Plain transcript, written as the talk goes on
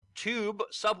tube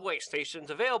subway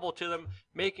stations available to them,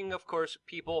 making, of course,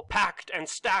 people packed and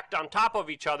stacked on top of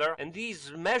each other. And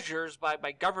these measures by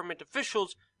government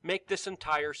officials make this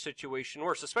entire situation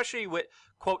worse, especially with,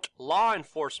 quote, law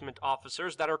enforcement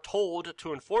officers that are told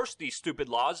to enforce these stupid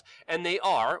laws, and they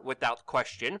are, without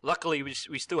question. Luckily, we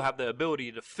still have the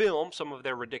ability to film some of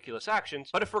their ridiculous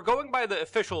actions. But if we're going by the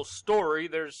official story,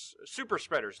 there's super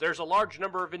spreaders. There's a large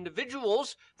number of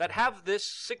individuals that have this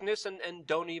sickness and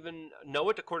don't even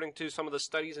know it, according to some of the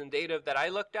studies and data that I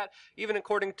looked at. Even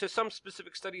according to some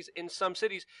specific studies in some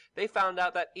cities, they found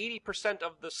out that 80%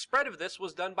 of the spread of this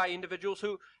was done by individuals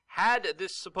who had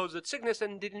this supposed sickness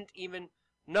and didn't even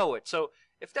know it. So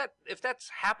if that's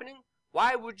happening,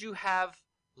 why would you have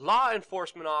law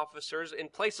enforcement officers in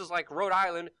places like Rhode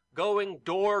Island going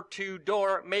door to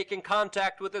door, making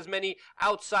contact with as many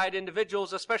outside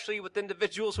individuals, especially with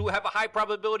individuals who have a high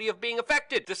probability of being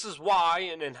affected? This is why,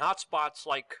 in hotspots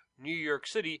like New York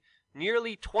City,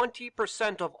 nearly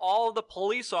 20% of all the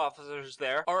police officers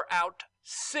there are out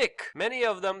sick. Many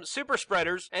of them super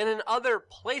spreaders, and in other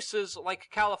places like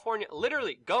California,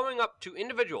 literally going up to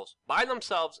individuals by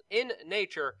themselves in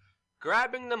nature,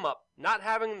 grabbing them up, not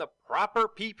having the proper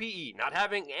PPE, not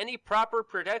having any proper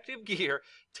protective gear,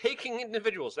 taking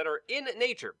individuals that are in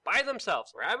nature by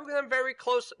themselves, grabbing them very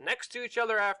close next to each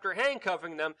other after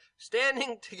handcuffing them,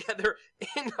 standing together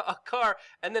in a car,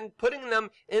 and then putting them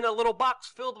in a little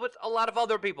box filled with a lot of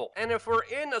other people. And if we're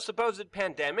in a supposed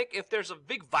pandemic, if there's a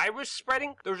big virus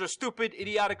spreading, those are stupid,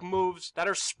 idiotic moves that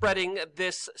are spreading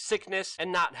this sickness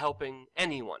and not helping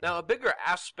anyone. Now, a bigger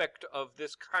aspect of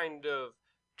this kind of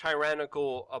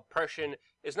tyrannical oppression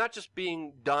is not just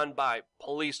being done by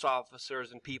police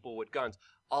officers and people with guns.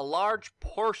 A large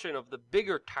portion of the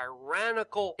bigger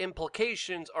tyrannical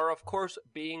implications are, of course,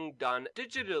 being done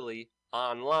digitally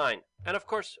online. And, of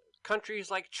course, countries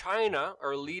like China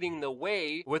are leading the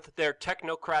way with their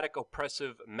technocratic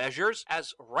oppressive measures,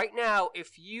 as right now,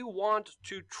 if you want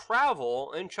to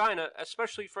travel in China,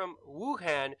 especially from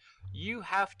Wuhan, you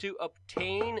have to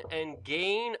obtain and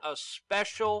gain a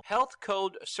special health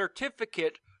code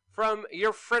certificate from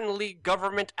your friendly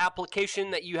government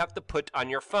application that you have to put on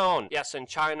your phone. Yes, in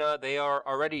China, they are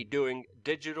already doing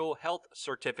digital health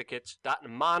certificates that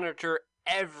monitor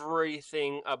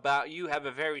everything about you, have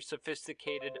a very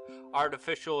sophisticated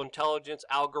artificial intelligence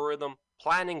algorithm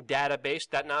planning database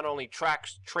that not only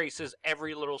traces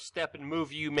every little step and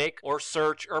move you make, or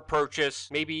search, or purchase,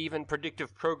 maybe even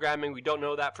predictive programming, we don't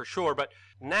know that for sure, but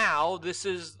now this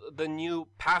is the new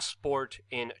passport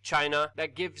in China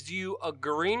that gives you a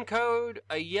green code,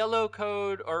 a yellow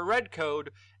code, or red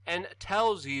code, and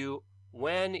tells you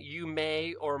when you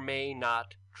may or may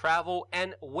not travel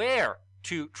and where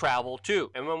to travel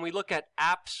to. And when we look at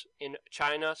apps in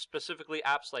China, specifically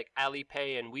apps like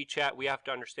Alipay and WeChat, we have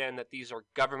to understand that these are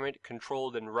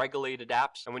government-controlled and regulated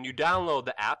apps. And when you download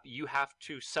the app, you have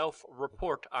to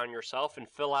self-report on yourself and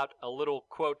fill out a little,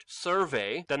 quote,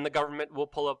 survey. Then the government will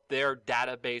pull up their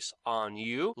database on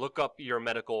you, look up your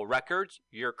medical records,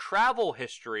 your travel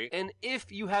history, and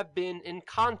if you have been in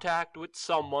contact with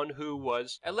someone who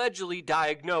was allegedly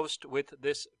diagnosed with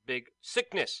this big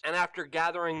sickness. And after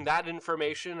gathering that information,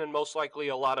 and most likely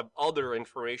a lot of other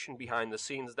information behind the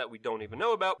scenes that we don't even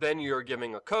know about, then you're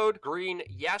giving a code. Green,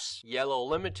 yes. Yellow,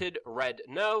 limited. Red,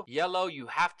 no. Yellow, you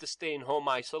have to stay in home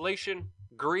isolation.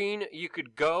 Green, you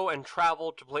could go and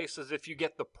travel to places if you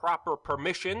get the proper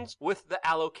permissions with the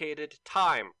allocated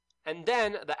time. And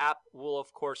then the app will,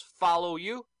 of course, follow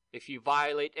you. If you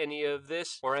violate any of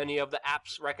this or any of the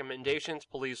app's recommendations,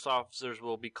 police officers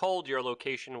will be called, your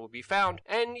location will be found,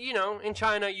 and, you know, in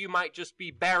China, you might just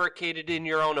be barricaded in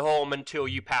your own home until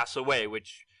you pass away,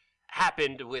 which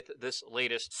happened with this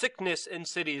latest sickness in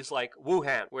cities like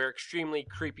Wuhan, where extremely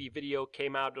creepy video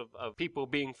came out of people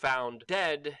being found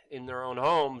dead in their own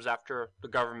homes after the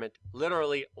government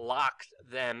literally locked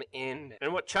them in.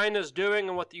 And what China's doing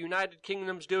and what the United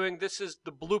Kingdom's doing, this is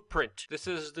the blueprint. This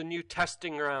is the new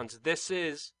testing grounds. This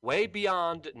is way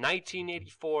beyond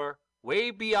 1984,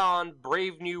 way beyond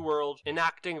Brave New World,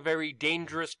 enacting very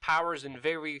dangerous powers in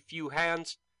very few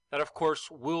hands that, of course,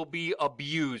 will be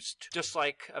abused, just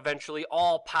like eventually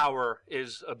all power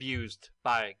is abused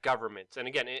by governments. And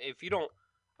again, if you don't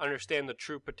understand the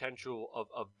true potential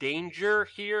of danger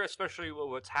here, especially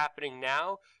what's happening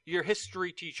now, your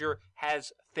history teacher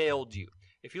has failed you.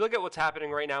 If you look at what's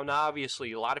happening right now,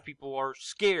 obviously a lot of people are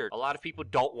scared. A lot of people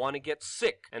don't want to get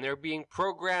sick, and they're being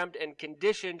programmed and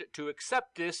conditioned to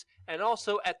accept this, and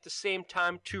also at the same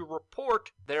time to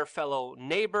report their fellow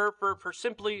neighbor for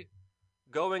simply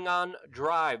going on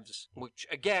drives, which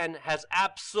again has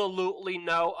absolutely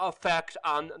no effect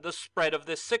on the spread of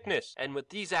this sickness. And with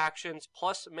these actions,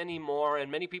 plus many more,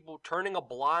 and many people turning a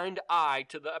blind eye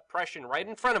to the oppression right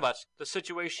in front of us, the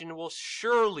situation will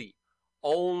surely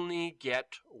only get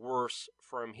worse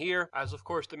from here, as of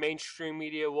course the mainstream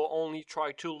media will only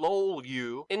try to lull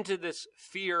you into this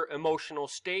fear emotional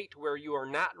state where you are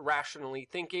not rationally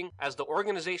thinking, as the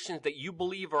organizations that you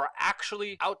believe are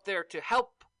actually out there to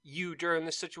help you during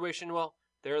this situation, well,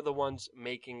 they're the ones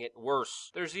making it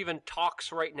worse. There's even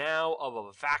talks right now of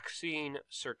a vaccine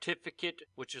certificate,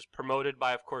 which is promoted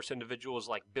by, of course, individuals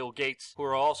like Bill Gates, who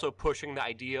are also pushing the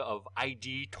idea of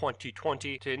ID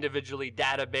 2020 to individually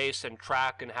database and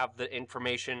track and have the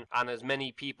information on as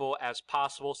many people as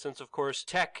possible, since, of course,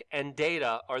 tech and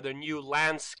data are the new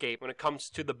landscape when it comes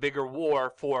to the bigger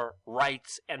war for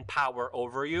rights and power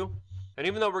over you. And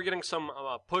even though we're getting some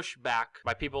pushback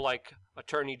by people like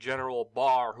Attorney General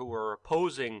Barr, who are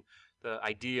opposing the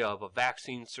idea of a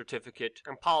vaccine certificate,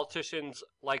 and politicians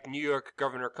like New York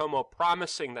Governor Cuomo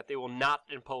promising that they will not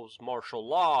impose martial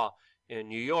law in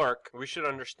New York, we should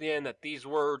understand that these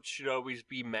words should always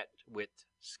be met with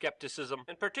skepticism.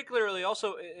 And particularly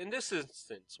also in this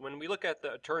instance, when we look at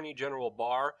the Attorney General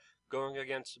Barr going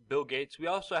against Bill Gates, we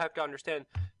also have to understand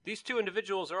these two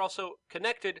individuals are also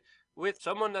connected with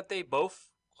someone that they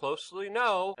both closely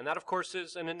know, and that of course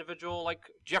is an individual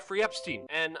like Jeffrey Epstein.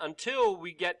 And until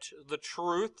we get the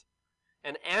truth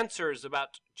and answers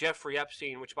about Jeffrey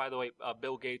Epstein, which by the way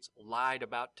Bill Gates lied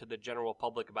about to the general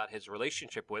public about his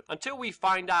relationship with, until we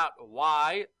find out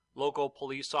why local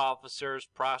police officers,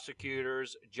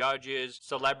 prosecutors, judges,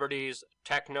 celebrities,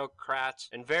 technocrats,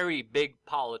 and very big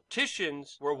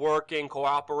politicians were working,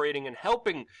 cooperating, and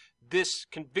helping this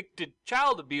convicted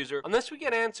child abuser, unless we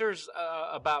get answers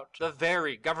about the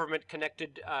very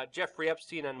government-connected Jeffrey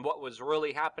Epstein and what was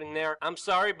really happening there, I'm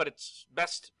sorry, but it's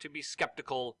best to be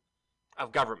skeptical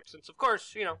of government. Since, of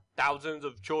course, you know, thousands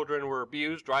of children were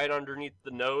abused right underneath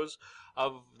the nose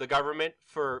of the government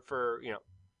for you know,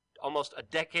 almost a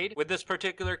decade with this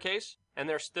particular case, and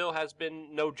there still has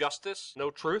been no justice, no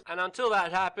truth. And until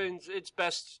that happens, it's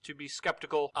best to be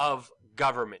skeptical of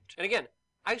government. And again,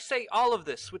 I say all of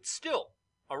this with still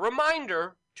a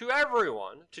reminder to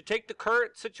everyone to take the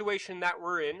current situation that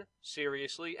we're in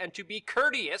seriously and to be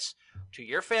courteous to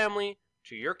your family,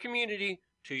 to your community,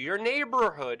 to your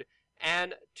neighborhood,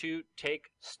 and to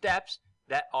take steps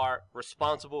that are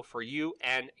responsible for you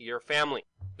and your family.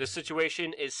 This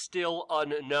situation is still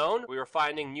unknown. We are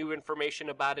finding new information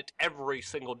about it every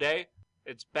single day.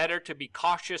 It's better to be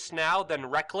cautious now than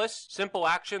reckless. Simple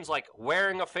actions like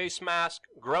wearing a face mask,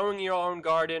 growing your own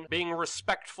garden, being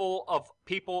respectful of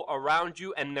people around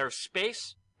you and their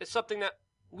space is something that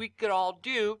we could all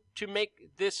do to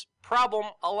make this problem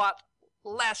a lot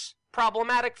less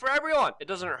problematic for everyone. It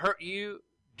doesn't hurt you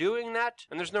doing that,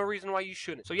 and there's no reason why you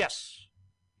shouldn't. So yes,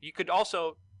 you could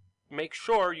also make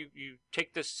sure you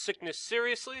take this sickness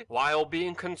seriously while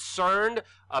being concerned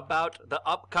about the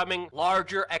upcoming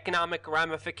larger economic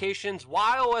ramifications,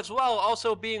 while as well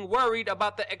also being worried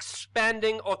about the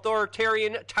expanding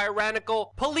authoritarian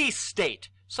tyrannical police state.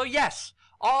 So yes,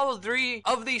 all three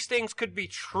of these things could be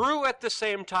true at the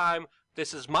same time.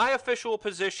 This is my official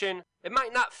position. It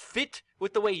might not fit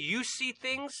with the way you see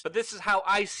things, but this is how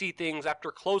I see things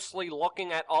after closely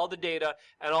looking at all the data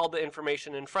and all the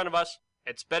information in front of us.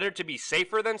 It's better to be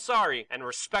safer than sorry and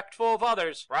respectful of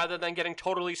others rather than getting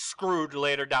totally screwed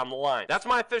later down the line. That's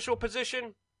my official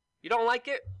position. You don't like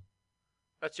it?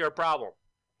 That's your problem.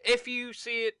 If you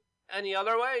see it any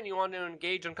other way and you want to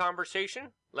engage in conversation,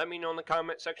 let me know in the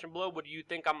comment section below. What do you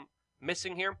think I'm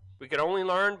missing here? We can only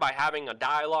learn by having a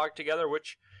dialogue together,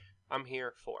 which I'm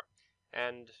here for.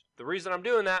 And the reason I'm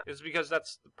doing that is because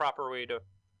that's the proper way to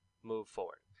move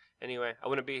forward. Anyway, I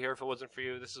wouldn't be here if it wasn't for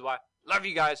you. This is why. Love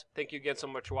you guys. Thank you again so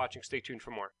much for watching. Stay tuned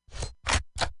for more.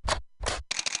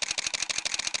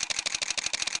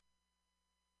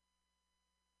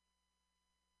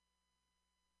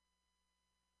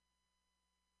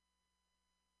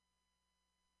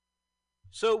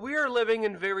 So we are living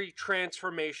in very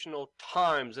transformational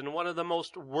times, and one of the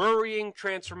most worrying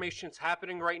transformations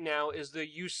happening right now is the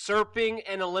usurping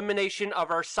and elimination of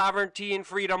our sovereignty and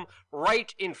freedom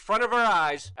right in front of our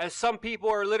eyes, as some people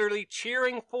are literally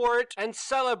cheering for it and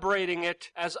celebrating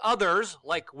it, as others,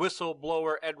 like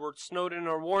whistleblower Edward Snowden,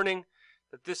 are warning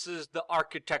that this is the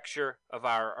architecture of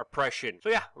our oppression. So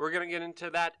yeah, we're going to get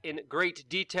into that in great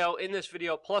detail in this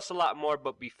video, plus a lot more,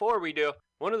 but before we do,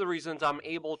 One of the reasons I'm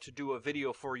able to do a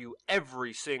video for you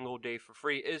every single day for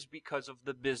free is because of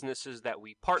the businesses that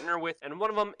we partner with, and one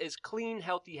of them is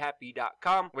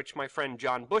CleanHealthyHappy.com, which my friend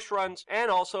John Bush runs, and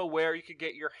also where you could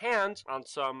get your hands on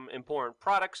some important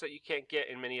products that you can't get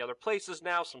in many other places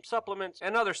now, some supplements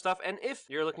and other stuff. And if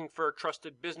you're looking for a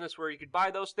trusted business where you could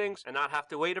buy those things and not have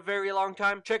to wait a very long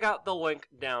time, check out the link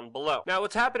down below. Now,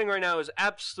 what's happening right now is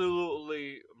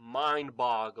absolutely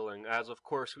mind-boggling, as of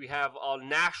course we have a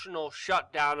national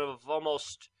shutdown of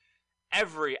almost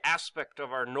every aspect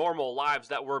of our normal lives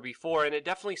that were before, and it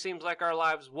definitely seems like our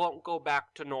lives won't go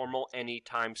back to normal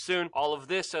anytime soon. All of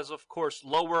this as, of course,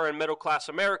 lower and middle class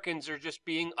Americans are just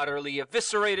being utterly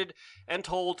eviscerated and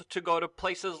told to go to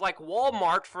places like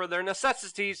Walmart for their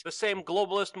necessities, the same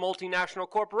globalist multinational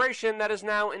corporation that is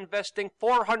now investing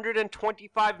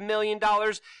 $425 million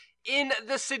in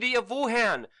the city of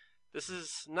Wuhan. This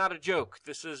is not a joke.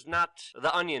 This is not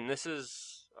The Onion. This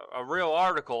is a real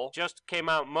article just came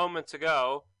out moments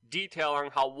ago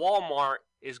detailing how Walmart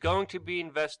is going to be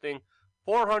investing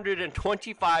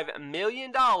 $425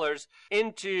 million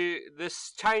into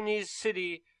this Chinese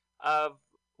city of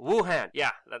Wuhan.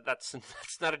 Yeah, that's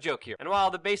not a joke here. And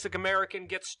while the basic American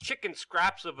gets chicken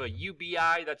scraps of a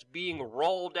UBI that's being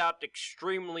rolled out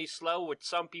extremely slow, with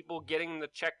some people getting the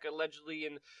check allegedly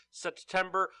in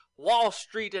September, Wall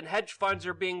Street and hedge funds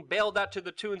are being bailed out to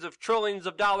the tunes of trillions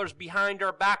of dollars behind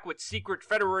our back with secret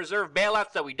Federal Reserve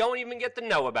bailouts that we don't even get to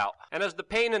know about. And as the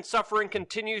pain and suffering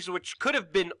continues, which could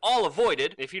have been all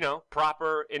avoided if,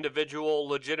 proper, individual,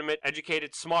 legitimate,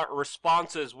 educated, smart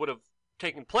responses would have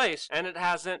taken place, and it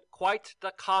hasn't. Quite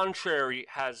the contrary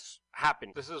has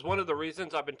happened. This is one of the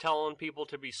reasons I've been telling people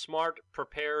to be smart,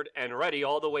 prepared, and ready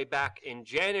all the way back in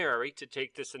January to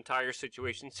take this entire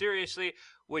situation seriously,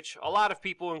 which a lot of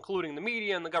people, including the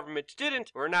media and the government,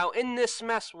 didn't. We're now in this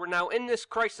mess. We're now in this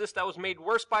crisis that was made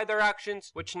worse by their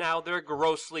actions, which now they're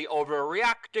grossly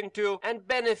overreacting to and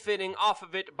benefiting off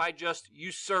of it by just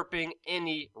usurping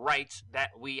any rights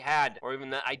that we had, or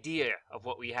even the idea of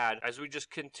what we had, as we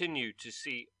just continue to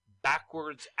see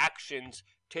backwards actions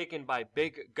taken by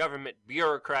big government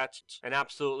bureaucrats and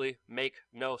absolutely make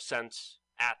no sense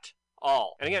at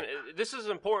all. And again, this is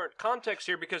important context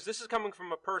here because this is coming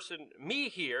from a person, me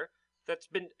here, that's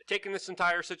been taking this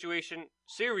entire situation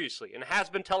seriously and has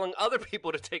been telling other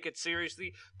people to take it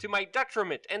seriously to my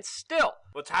detriment. And still,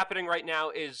 what's happening right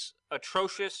now is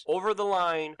atrocious, over the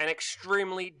line, and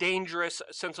extremely dangerous,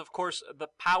 since of course the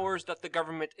powers that the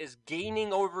government is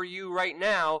gaining over you right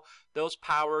now, those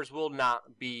powers will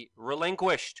not be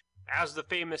relinquished. As the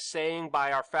famous saying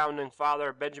by our founding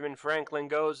father Benjamin Franklin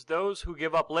goes, those who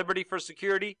give up liberty for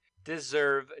security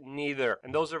deserve neither.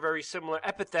 And those are very similar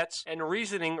epithets and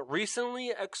reasoning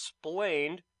recently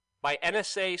explained by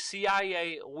NSA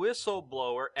CIA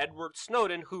whistleblower Edward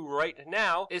Snowden, who right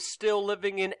now is still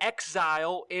living in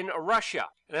exile in Russia.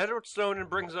 And Edward Snowden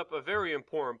brings up a very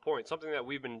important point, something that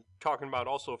we've been talking about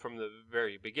also from the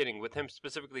very beginning, with him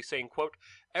specifically saying, quote,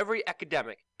 every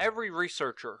academic, every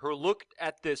researcher who looked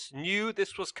at this knew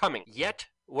this was coming. Yet,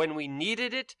 when we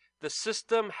needed it, the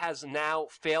system has now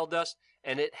failed us,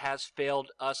 and it has failed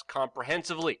us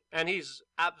comprehensively. And he's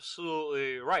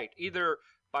absolutely right. Either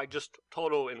by just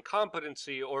total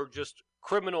incompetency or just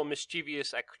criminal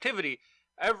mischievous activity,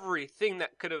 everything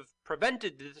that could have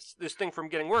prevented this thing from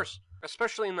getting worse,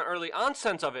 especially in the early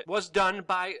onset of it, was done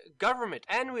by government.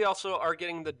 And we also are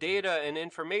getting the data and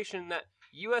information that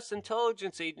U.S.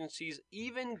 intelligence agencies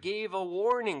even gave a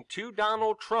warning to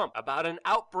Donald Trump about an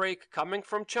outbreak coming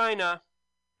from China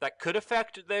that could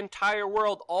affect the entire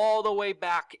world all the way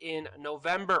back in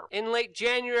November. In late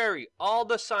January, all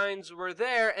the signs were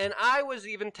there, and I was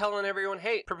even telling everyone,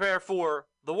 hey, prepare for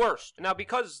the worst. Now,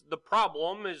 because the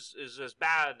problem is as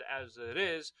bad as it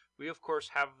is, we of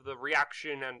course have the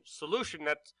reaction and solution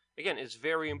that, again, is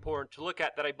very important to look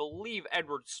at, that I believe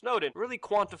Edward Snowden really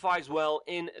quantifies well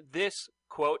in this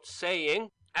quote, saying,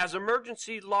 as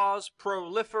emergency laws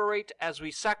proliferate, as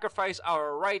we sacrifice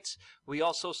our rights, we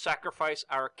also sacrifice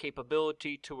our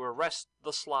capability to arrest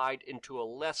the slide into a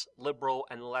less liberal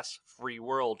and less free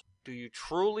world. Do you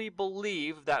truly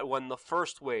believe that when the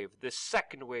first wave, the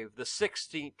second wave, the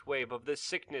 16th wave of this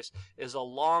sickness is a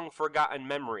long forgotten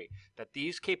memory, that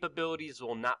these capabilities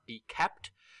will not be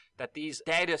kept, that these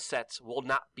data sets will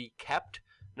not be kept?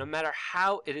 No matter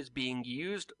how it is being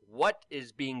used, what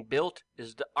is being built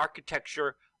is the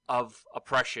architecture of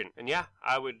oppression. And yeah,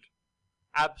 I would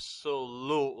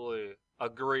absolutely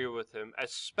agree with him,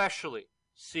 especially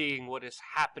seeing what is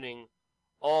happening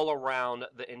all around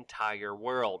the entire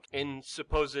world. In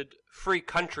supposed free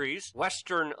countries,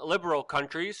 Western liberal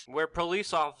countries, where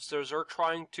police officers are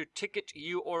trying to ticket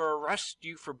you or arrest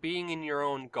you for being in your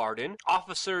own garden,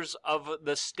 officers of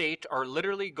the state are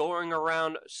literally going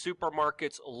around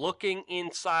supermarkets looking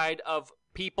inside of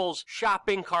people's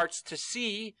shopping carts to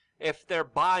see if they're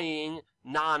buying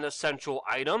non-essential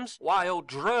items, while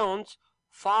drones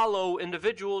follow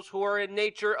individuals who are in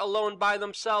nature alone by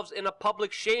themselves in a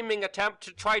public shaming attempt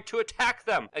to try to attack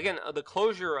them. Again, the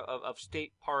closure of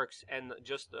state parks and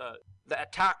just the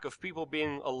attack of people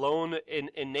being alone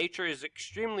in nature is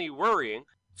extremely worrying,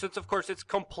 since of course it's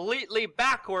completely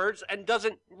backwards and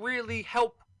doesn't really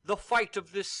help the fight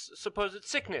of this supposed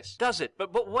sickness, does it?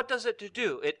 But what does it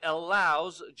do? It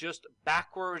allows just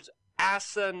backwards,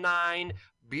 asinine,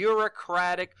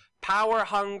 bureaucratic,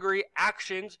 power-hungry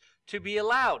actions to be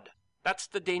allowed. That's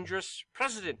the dangerous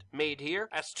precedent made here.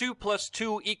 As 2 +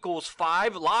 2 =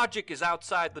 5, logic is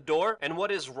outside the door, and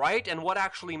what is right and what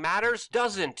actually matters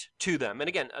doesn't to them. And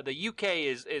again, the UK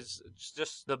is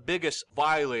just the biggest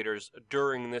violators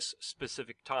during this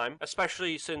specific time,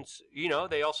 especially since, you know,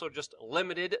 they also just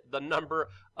limited the number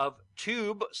of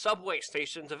tube subway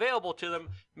stations available to them,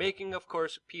 making, of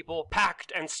course, people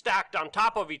packed and stacked on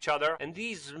top of each other. And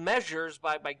these measures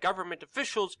by government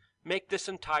officials make this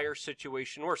entire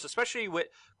situation worse, especially with,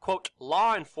 quote,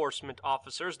 law enforcement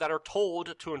officers that are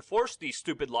told to enforce these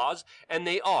stupid laws, and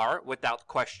they are, without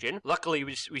question. Luckily,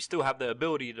 we still have the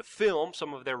ability to film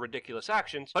some of their ridiculous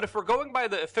actions, but if we're going by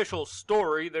the official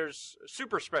story, there's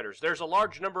super spreaders. There's a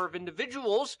large number of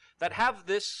individuals that have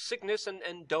this sickness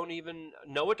and don't even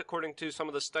know it, according to some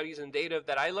of the studies and data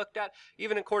that I looked at.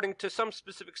 Even according to some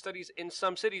specific studies in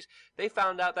some cities, they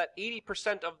found out that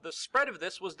 80% of the spread of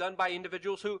this was done by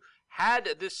individuals who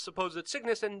had this supposed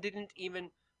sickness and didn't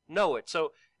even know it.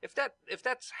 So if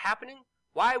that's happening,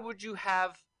 why would you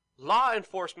have law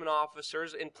enforcement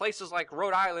officers in places like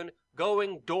Rhode Island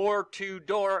going door to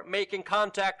door, making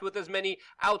contact with as many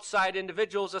outside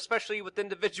individuals, especially with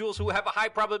individuals who have a high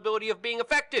probability of being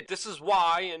affected? This is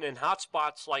why, and in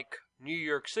hotspots like New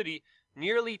York City,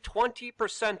 nearly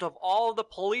 20% of all the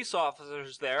police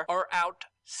officers there are out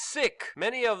sick.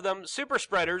 Many of them super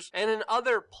spreaders, and in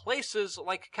other places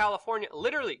like California,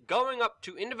 literally going up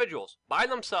to individuals by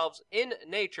themselves in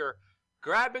nature,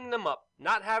 grabbing them up,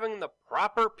 not having the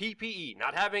proper PPE,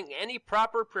 not having any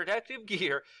proper protective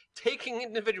gear, taking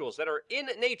individuals that are in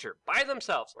nature by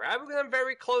themselves, grabbing them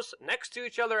very close next to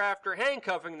each other after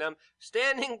handcuffing them,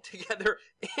 standing together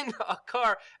in a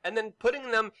car, and then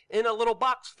putting them in a little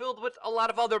box filled with a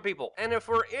lot of other people. And if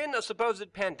we're in a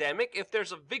supposed pandemic, if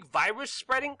there's a big virus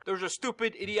spreading, those are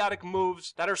stupid, idiotic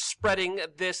moves that are spreading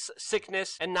this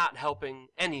sickness and not helping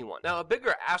anyone. Now, a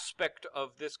bigger aspect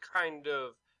of this kind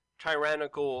of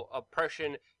tyrannical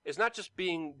oppression is not just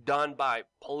being done by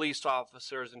police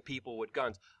officers and people with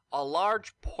guns. A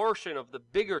large portion of the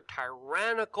bigger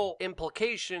tyrannical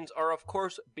implications are, of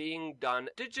course, being done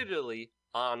digitally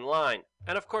online.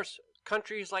 And, of course,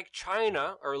 countries like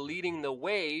China are leading the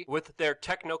way with their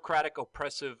technocratic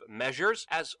oppressive measures,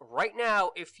 as right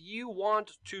now, if you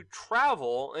want to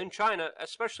travel in China,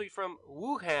 especially from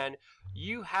Wuhan,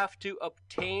 you have to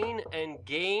obtain and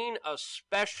gain a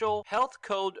special health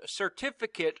code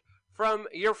certificate from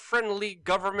your friendly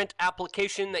government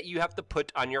application that you have to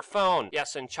put on your phone.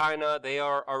 Yes, in China, they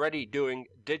are already doing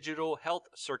digital health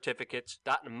certificates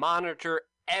that monitor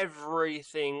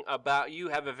everything about you,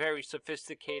 have a very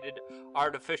sophisticated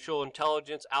artificial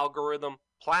intelligence algorithm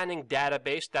planning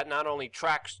database that not only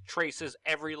traces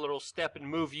every little step and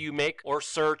move you make or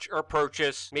search or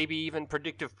purchase, maybe even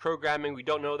predictive programming, we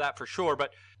don't know that for sure,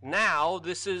 but now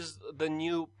this is the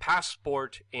new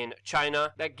passport in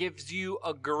China that gives you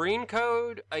a green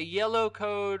code, a yellow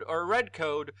code, or a red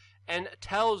code, and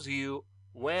tells you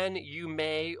when you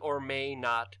may or may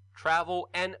not travel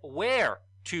and where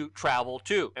to travel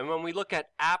to. And when we look at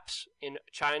apps in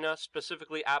China,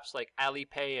 specifically apps like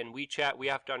Alipay and WeChat, we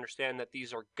have to understand that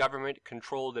these are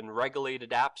government-controlled and regulated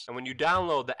apps. And when you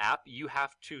download the app, you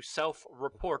have to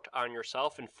self-report on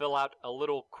yourself and fill out a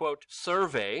little, quote,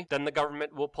 survey. Then the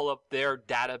government will pull up their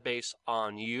database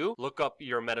on you, look up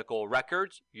your medical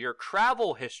records, your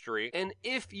travel history, and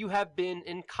if you have been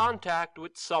in contact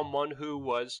with someone who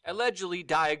was allegedly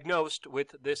diagnosed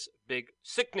with this big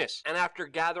sickness. And after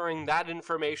gathering that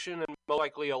information, and most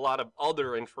likely a lot of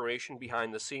other information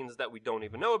behind the scenes that we don't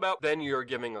even know about, then you're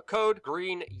giving a code.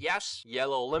 Green, yes.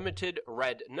 Yellow, limited.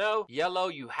 Red, no. Yellow,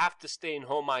 you have to stay in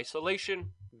home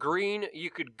isolation. Green, you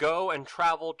could go and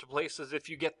travel to places if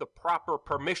you get the proper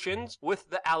permissions with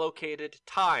the allocated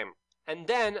time. And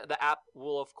then the app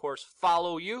will, of course,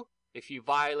 follow you If you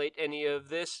violate any of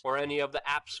this or any of the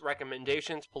app's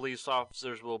recommendations, police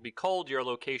officers will be called, your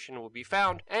location will be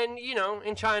found, and, you know,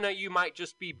 in China, you might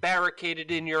just be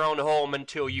barricaded in your own home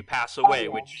until you pass away,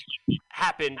 which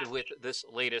happened with this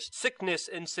latest sickness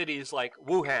in cities like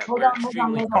Wuhan, where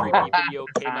extremely creepy video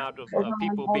came out of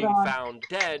people being found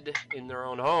dead in their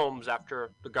own homes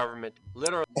after the government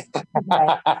literally...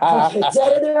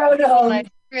 Dead in their own home.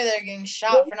 They're getting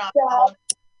shot for not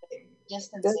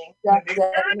distancing.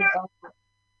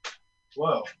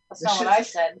 Whoa. That's not what I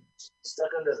said. Stuck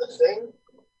under the thing?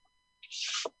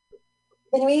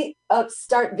 Can we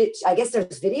start? I guess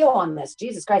there's video on this.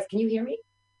 Jesus Christ, can you hear me?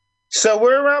 So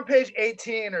we're around page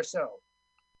 18 or so.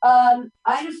 I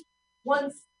just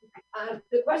once.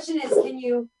 The question is, can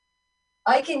you?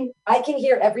 I can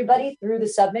hear everybody through the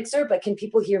submixer, but can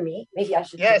people hear me? Maybe I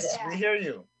should. Yes, we hear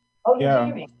you. Oh, you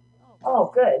hear me?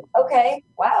 Oh, good. Okay.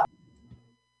 Wow.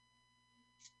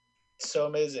 So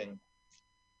amazing.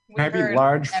 Can I be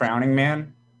large frowning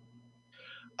man?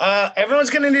 Everyone's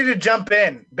gonna need to jump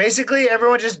in. Basically,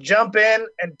 everyone just jump in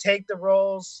and take the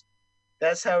roles.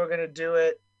 That's how we're gonna do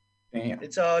it. Damn.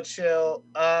 It's all chill.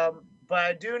 But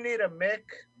I do need a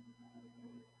mic.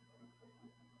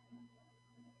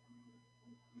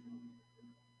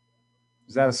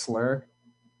 Is that a slur?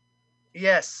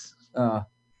 Yes. I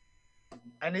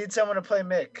need someone to play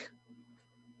Mick.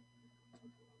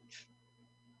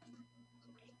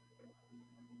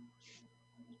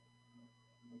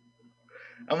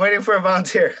 I'm waiting for a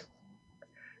volunteer.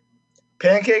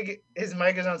 Pancake, his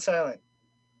mic is on silent.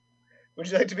 Would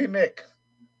you like to be Mick?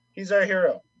 He's our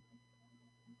hero.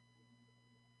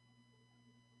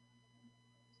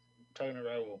 I'm talking to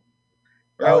Raul.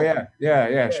 Oh, yeah,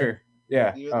 sure.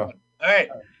 Yeah. Oh. All right.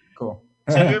 Cool.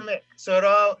 So you're Mick. So it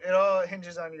all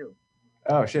hinges on you.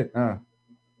 Oh, shit.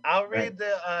 I'll read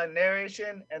the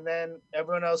narration, and then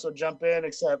everyone else will jump in,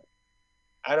 except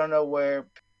I don't know where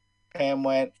Pam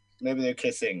went. Maybe they're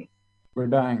kissing. We're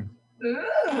dying.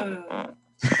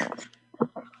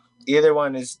 Either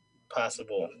one is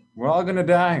possible. We're all gonna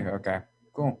die. Okay,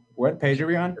 cool. What page are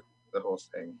we on? The whole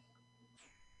thing.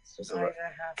 There's like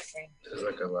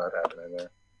a lot happening there.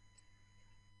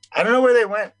 I don't know where they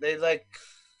went. They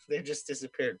just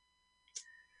disappeared.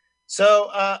 So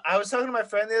I was talking to my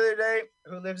friend the other day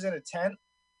who lives in a tent,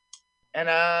 and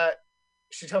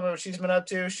she told me what she's been up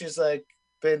to. She's like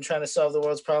been trying to solve the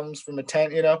world's problems from a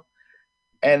tent, you know.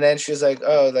 And then she's like,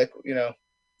 oh, like, you know,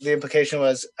 the implication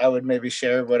was I would maybe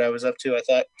share what I was up to, I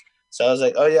thought. So I was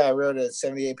like, oh yeah, I wrote a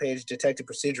 78-page detective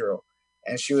procedural.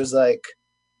 And she was like,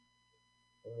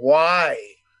 why?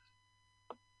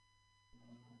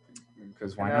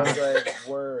 Because why not? not? I was like,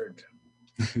 word.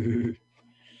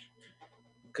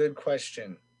 Good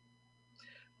question.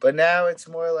 But now it's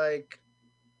more like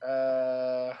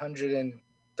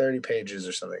 130 pages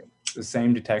or something. The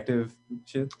same detective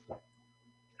shit?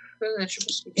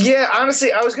 Yeah,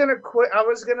 honestly, I was gonna quit. I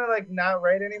was gonna like not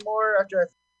write anymore after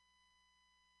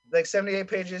like 78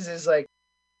 pages is like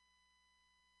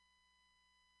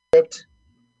script.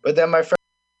 But then my friend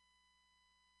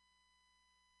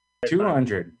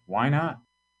 200. Why not?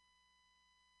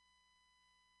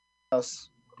 else.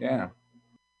 Yeah.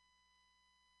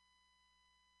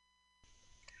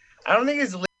 I don't think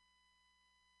it's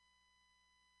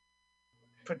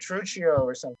Petruccio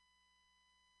or something.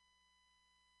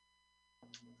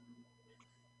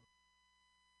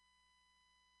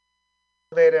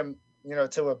 Elevate him, you know,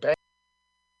 to a bank.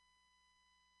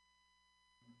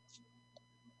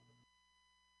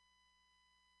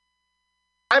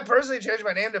 I personally changed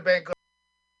my name to Bank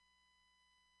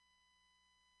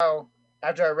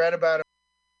after I read about him.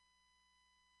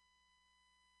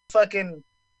 Fucking,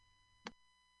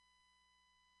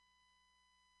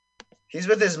 he's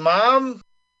with his mom.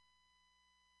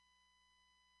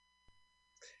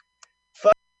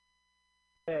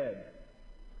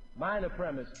 Minor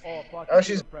premise, all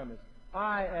she's premise.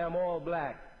 I am all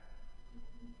black.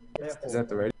 Is that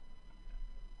the radio?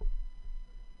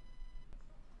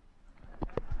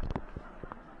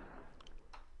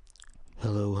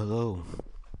 Hello, hello.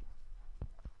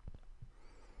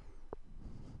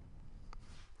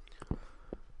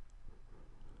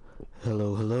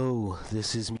 Hello, hello.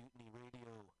 This is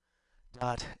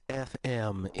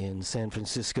MutinyRadio.fm in San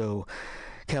Francisco,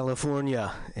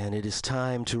 California, and it is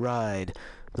time to ride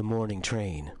the morning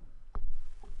train.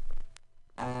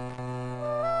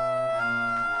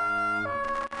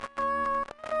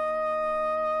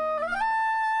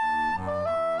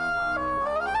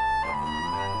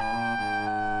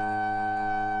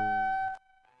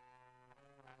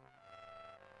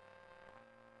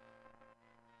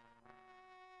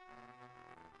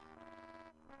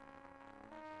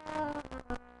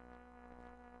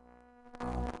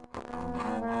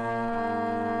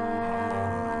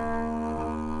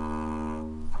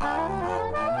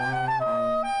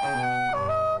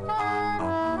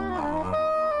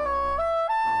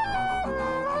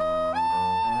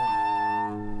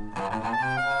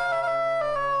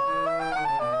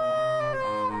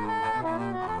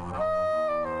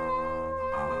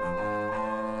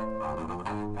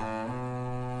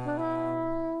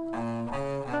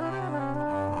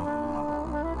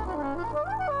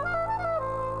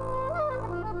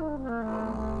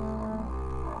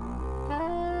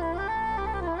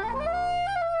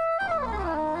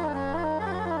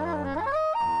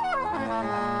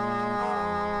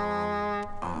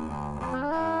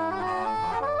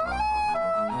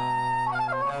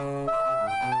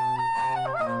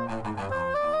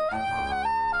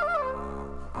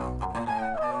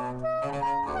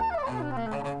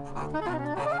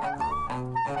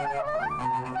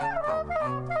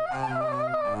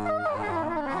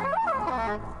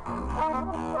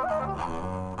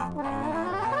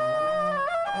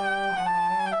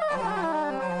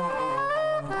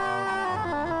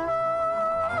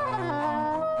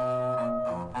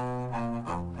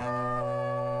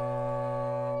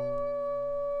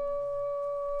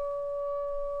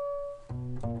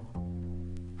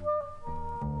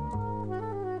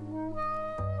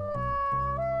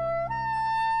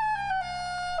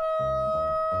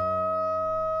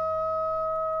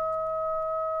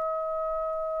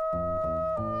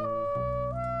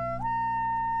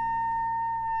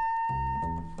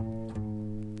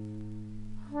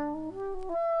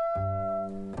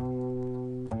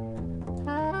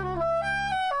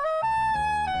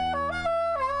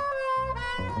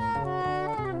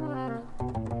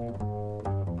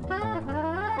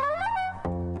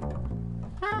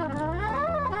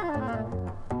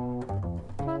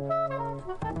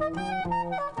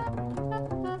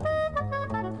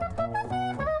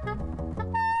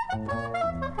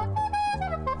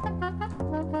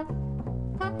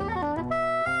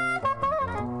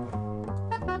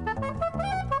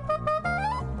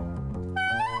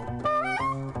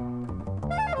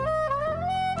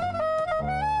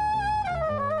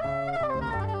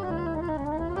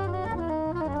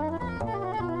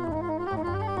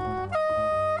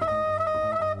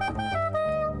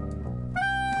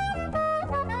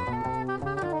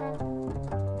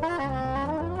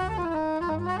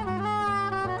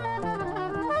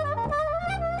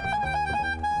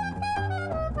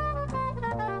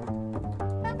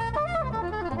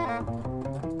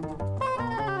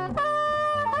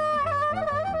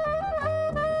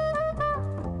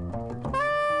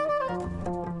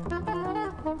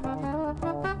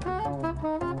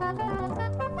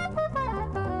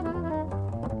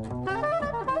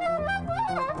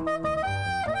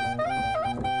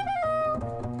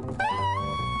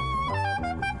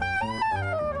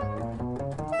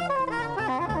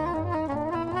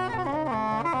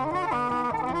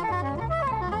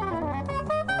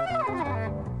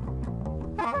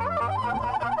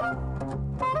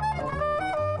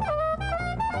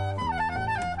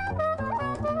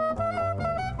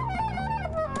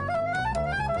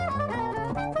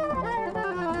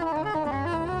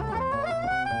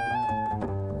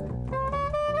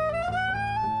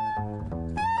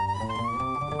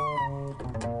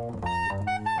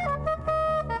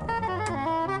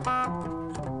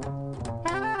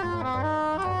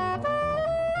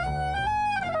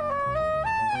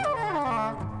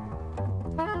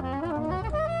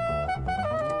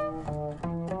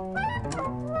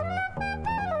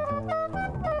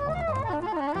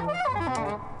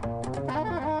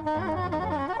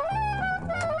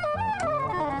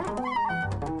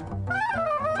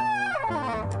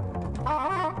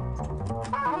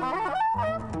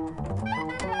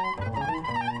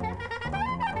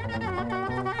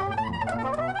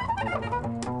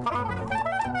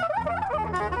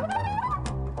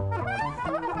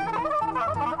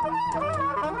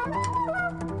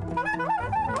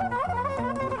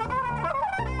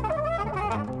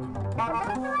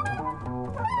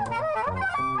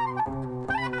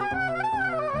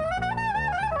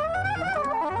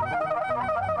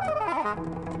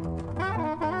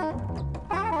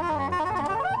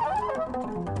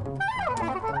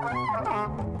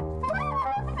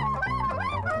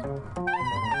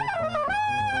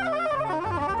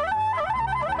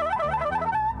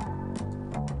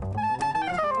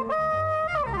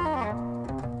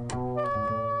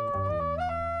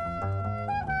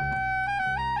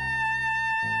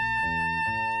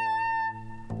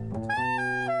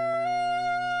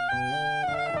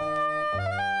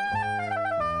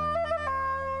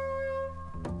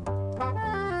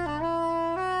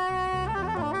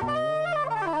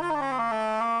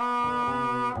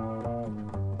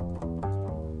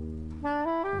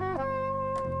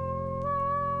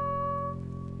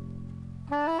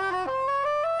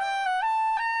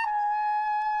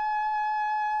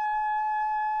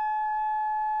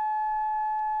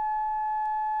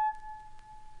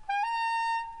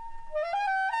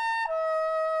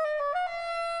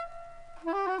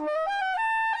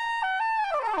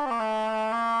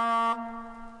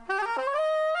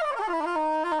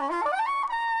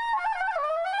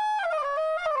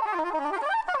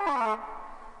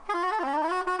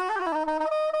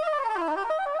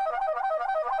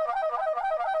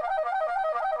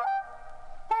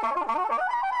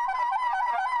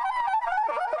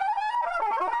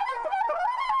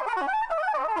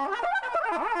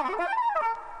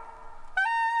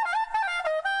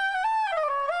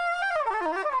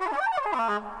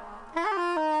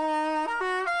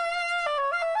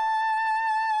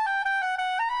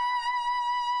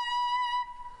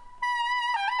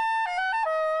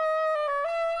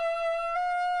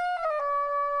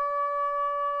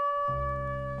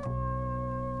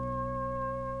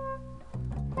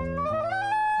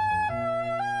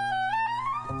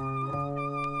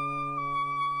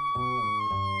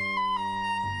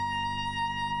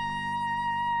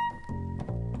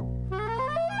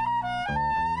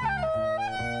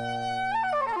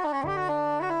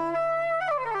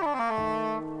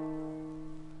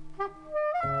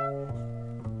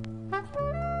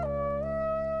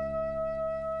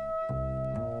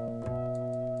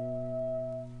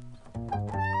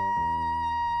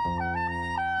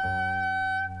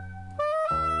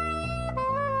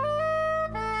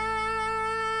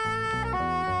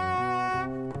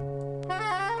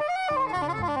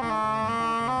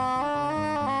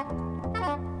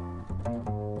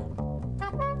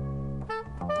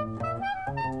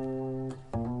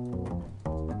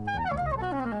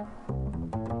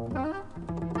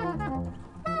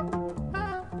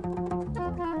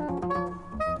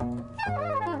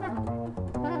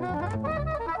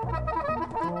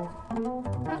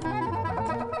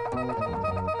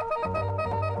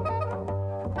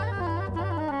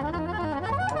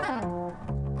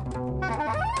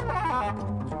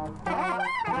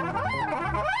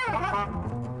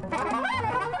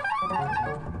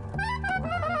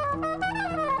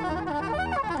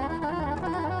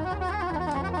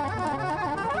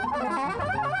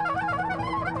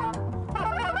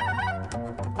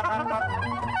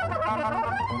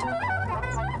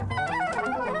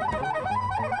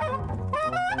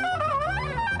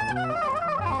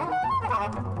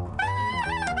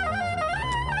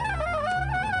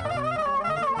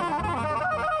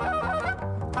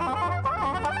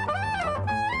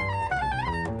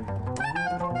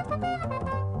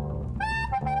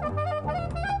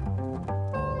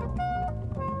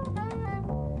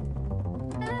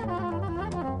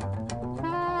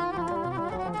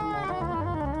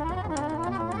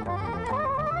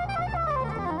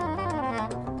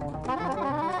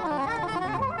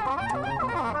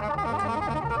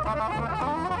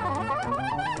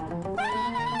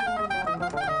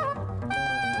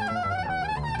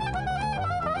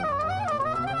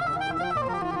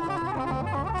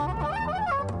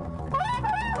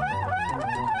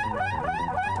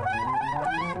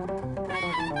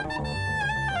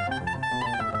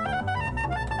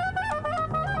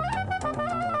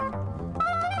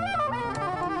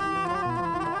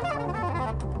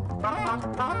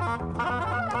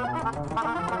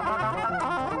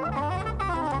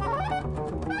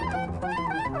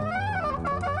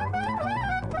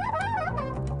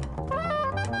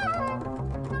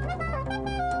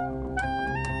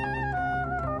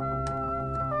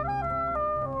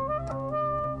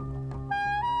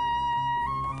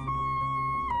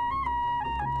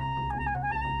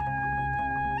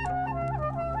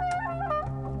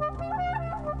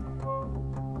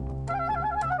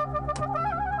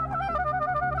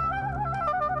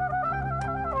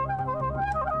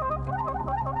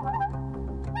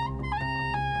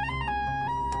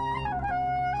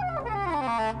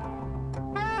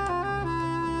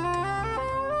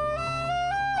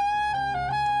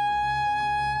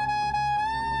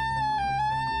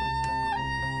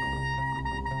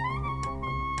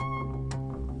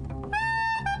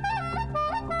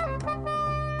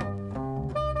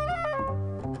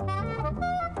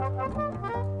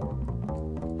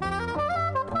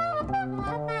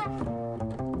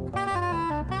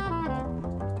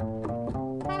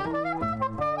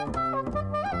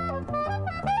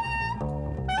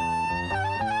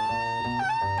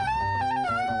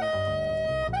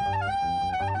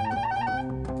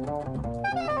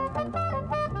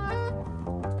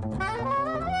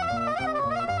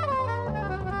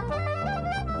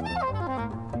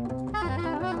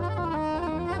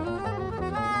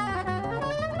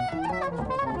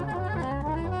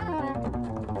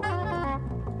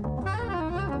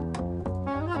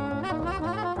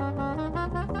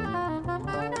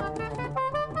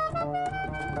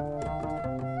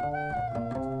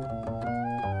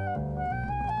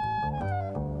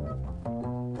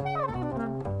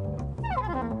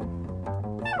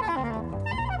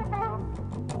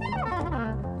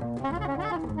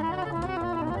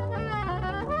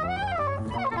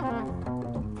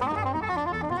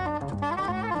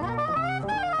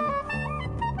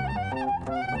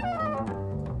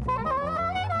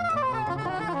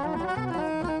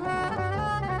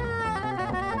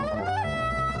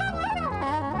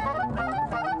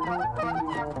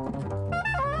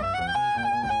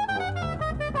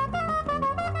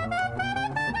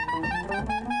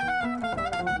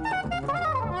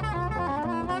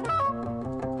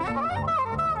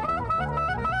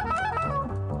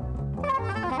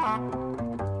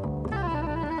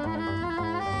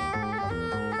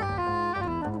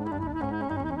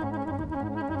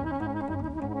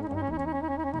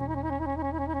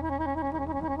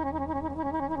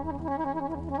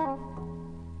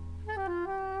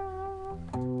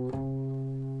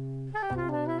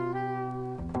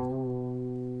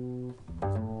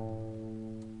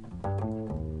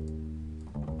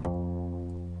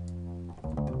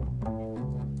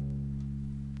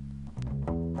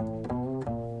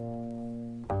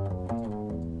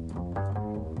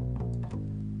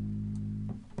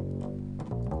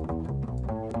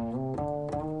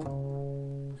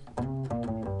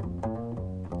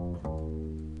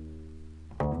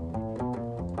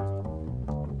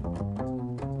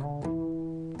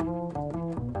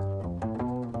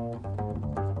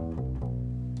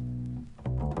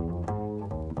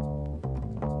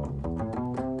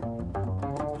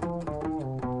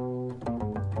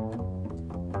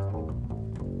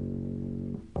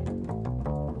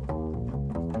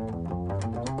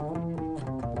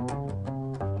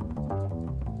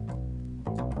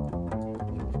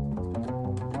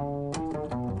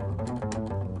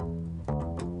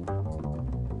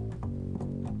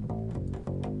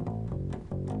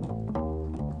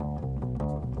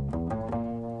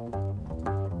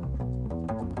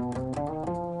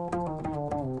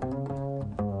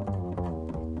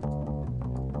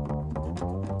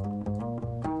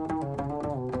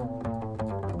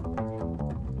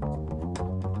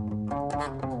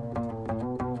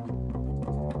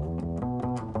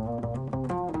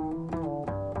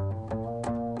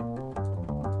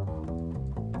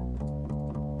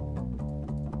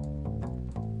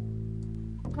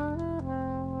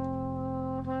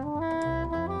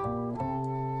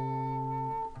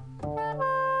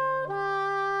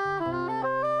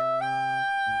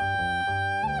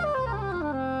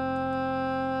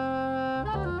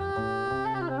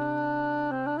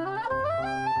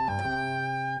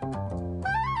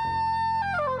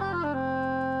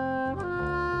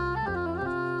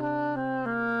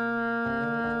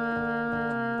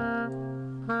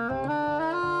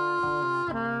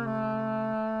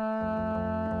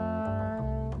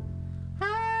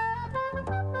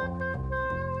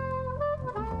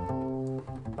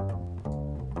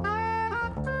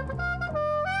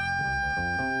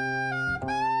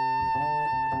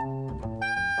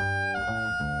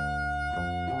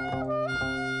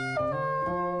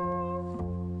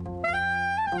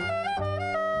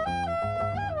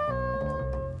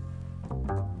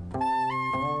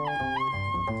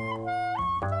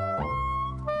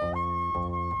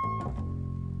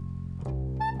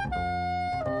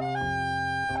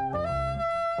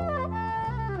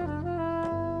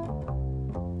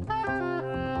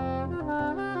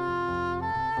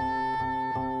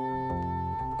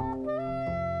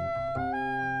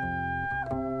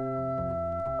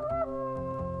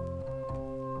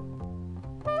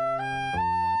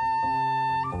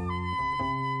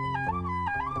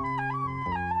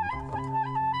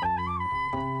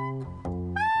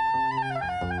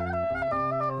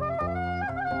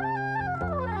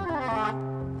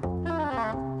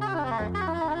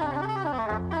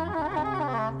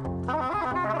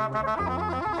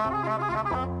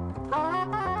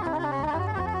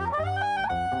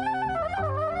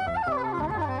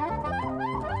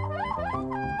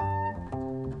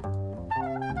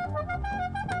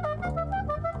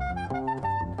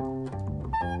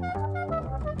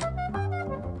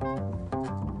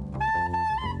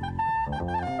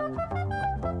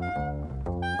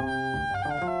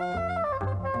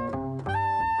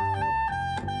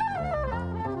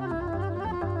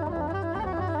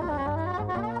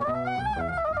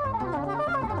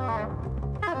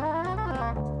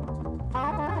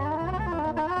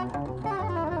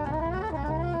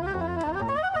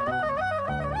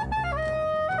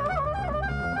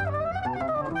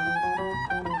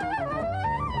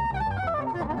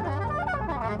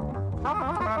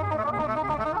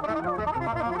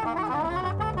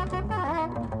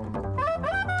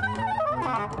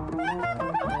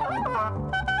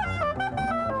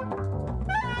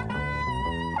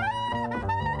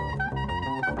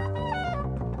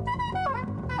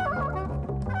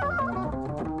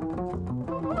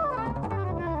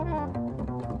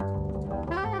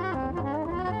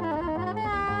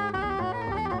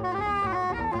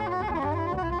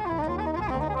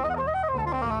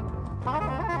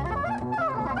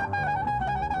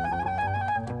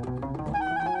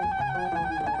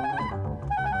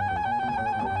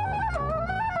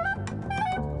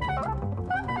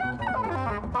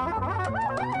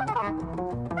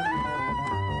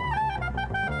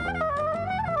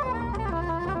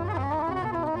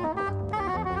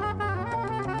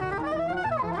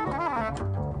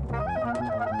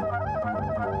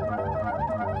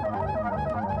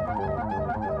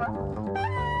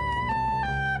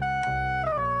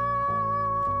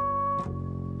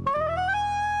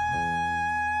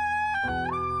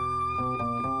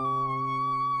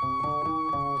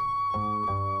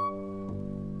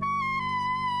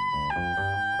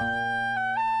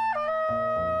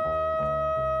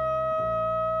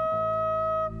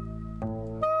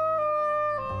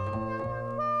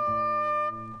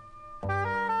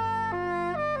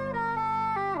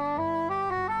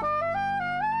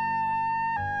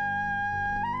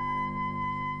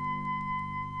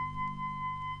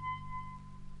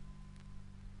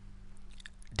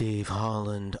 Dave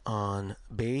Holland on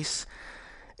bass,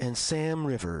 and Sam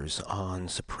Rivers on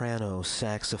soprano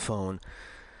saxophone.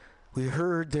 We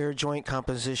heard their joint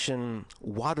composition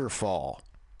Waterfall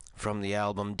from the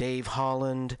album Dave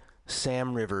Holland,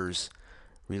 Sam Rivers,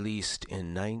 released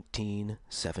in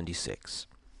 1976.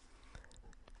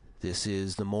 This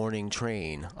is The Morning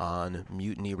Train on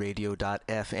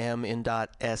MutinyRadio.fm and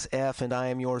 .sf, and I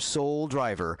am your sole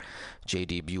driver,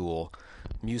 J.D. Buell.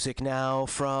 Music now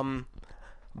from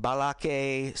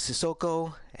Balake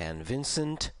Sissoko and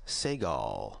Vincent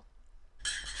Segal.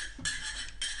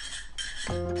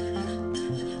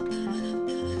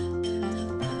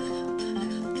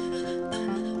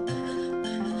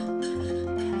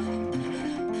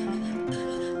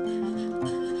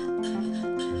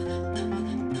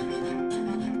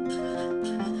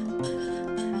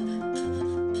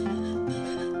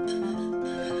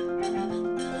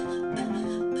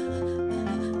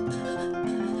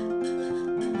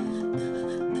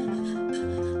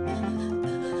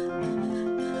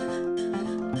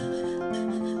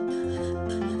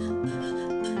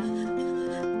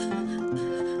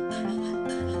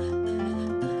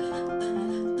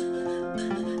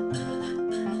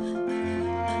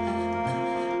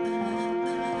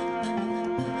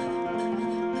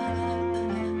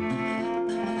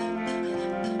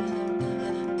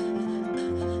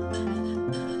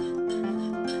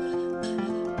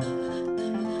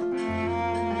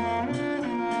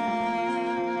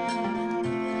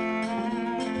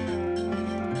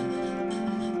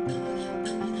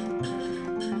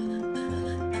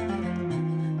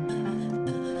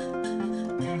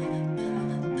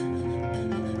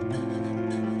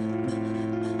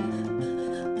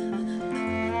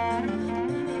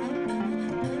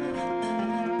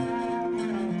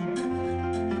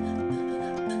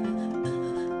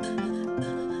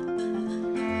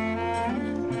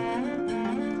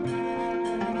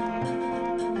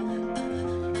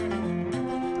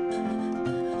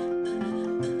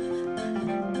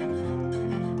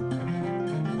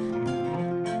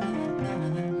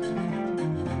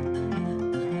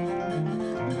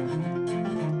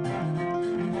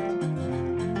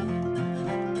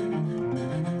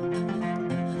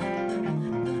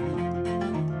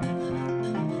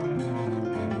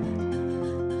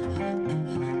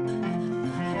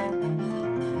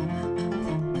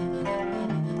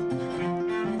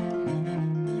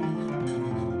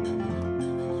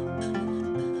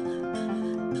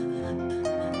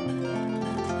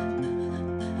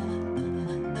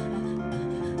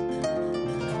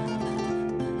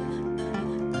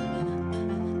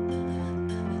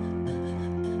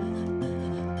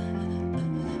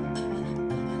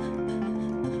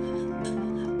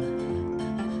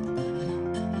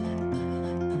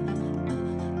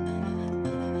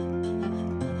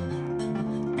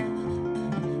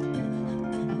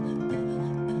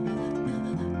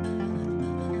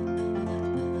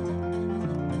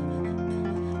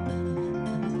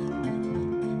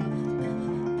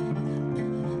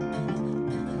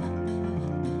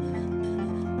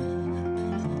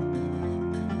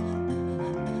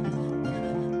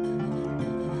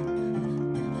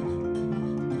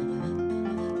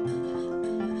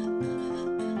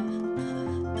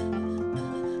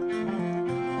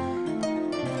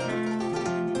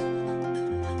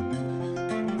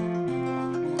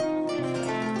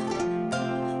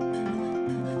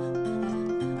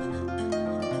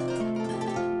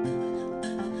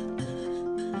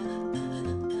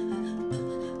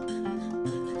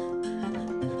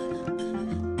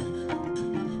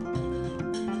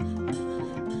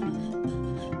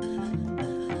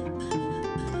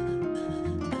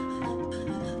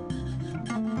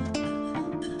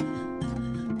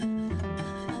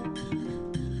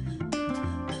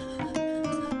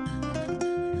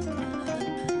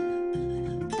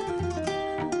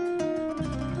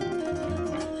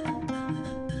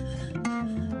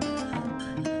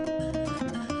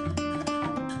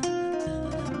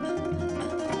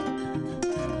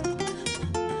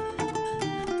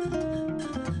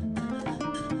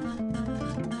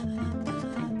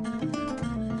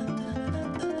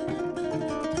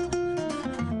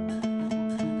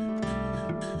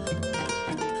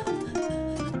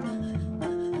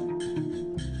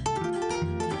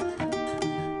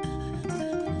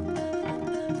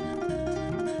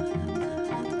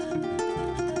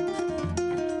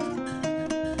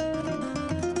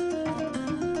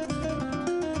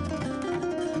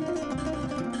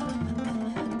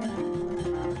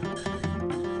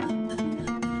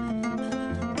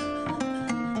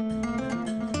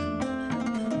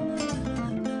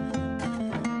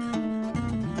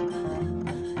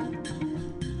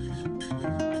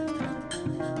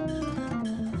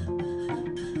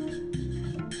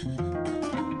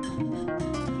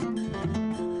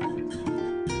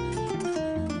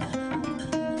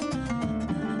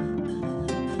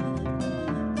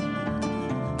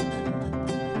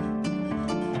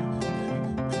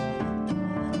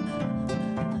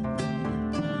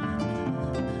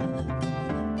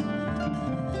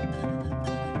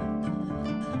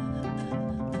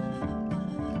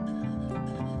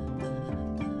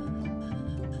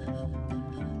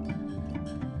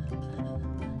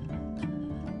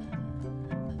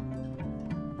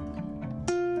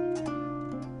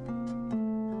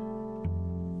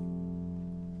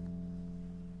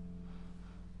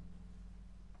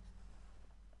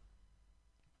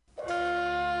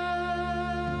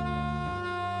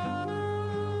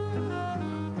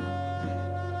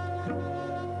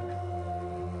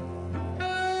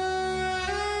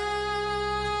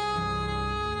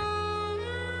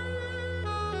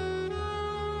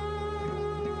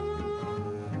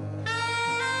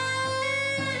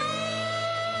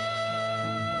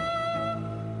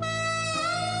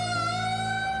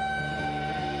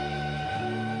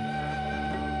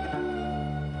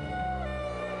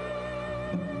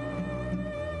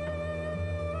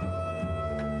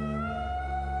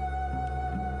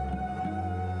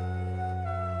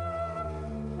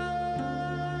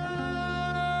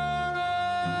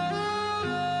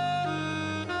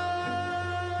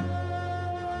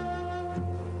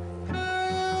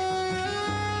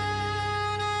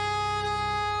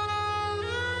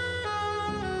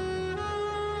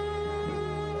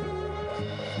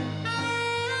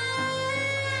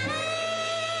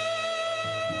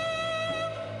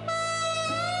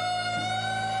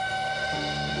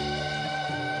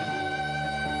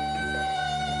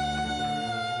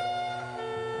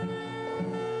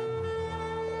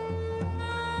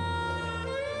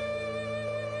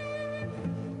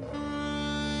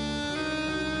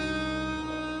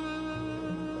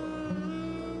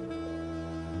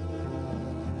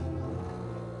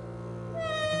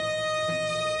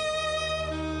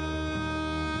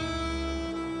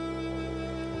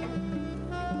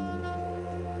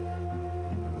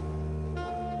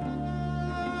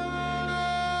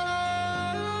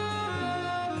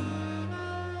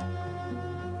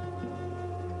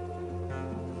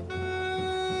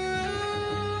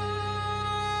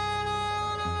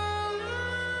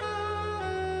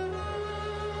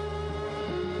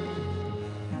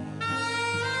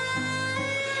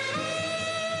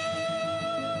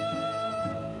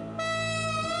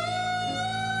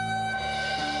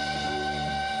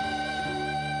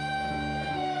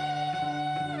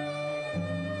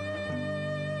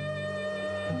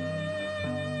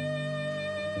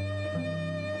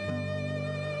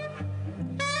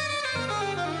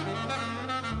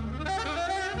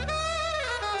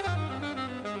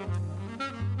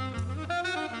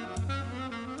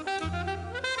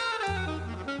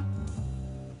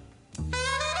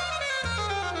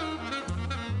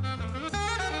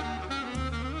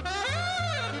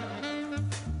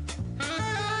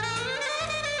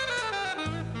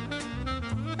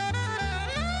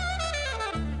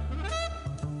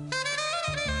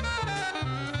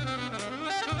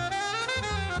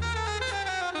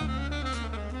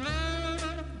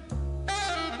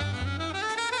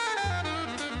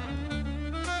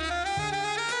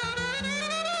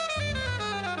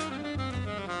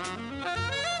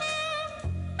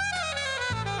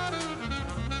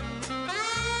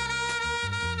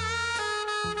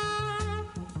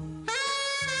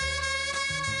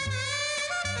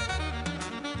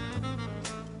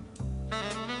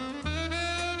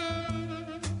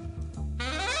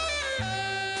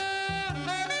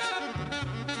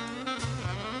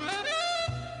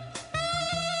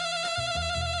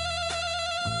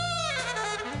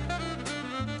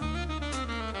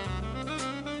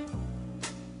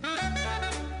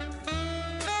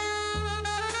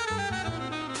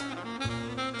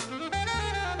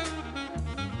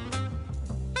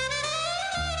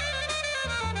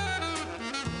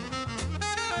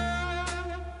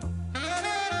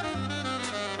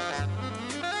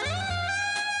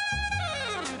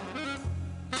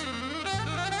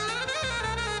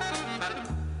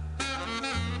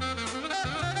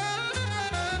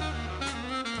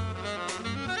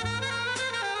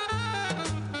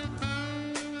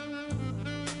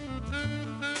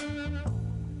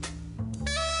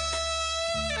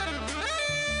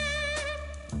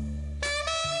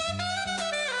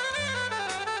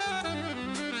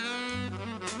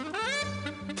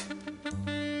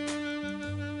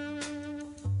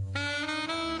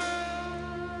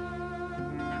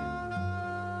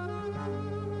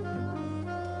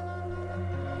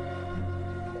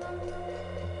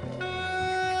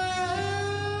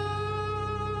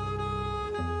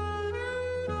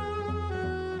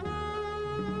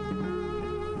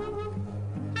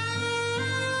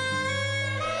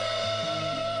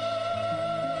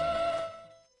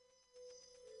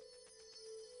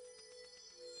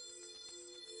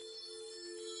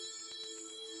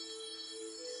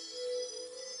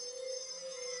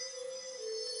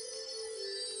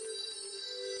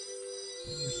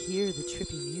 hear the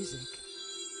trippy music,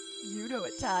 you know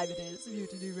what time it is,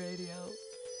 Mutiny Radio.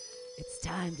 It's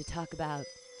time to talk about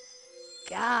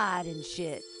God and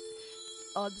shit.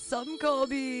 On Some Call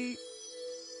Me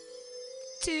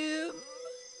Tim.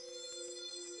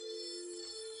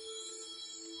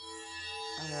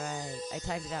 Alright, I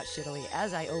timed it out shittily,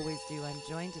 as I always do. I'm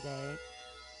joined today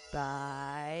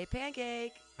by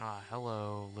Pancake.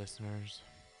 Hello, listeners.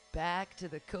 Back to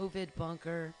the COVID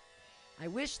bunker. I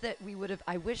wish that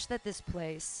this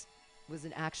place was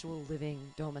an actual living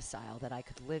domicile, that I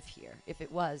could live here. If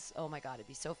it was, oh my god, it'd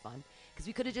be so fun. Because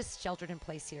we could have just sheltered in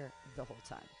place here the whole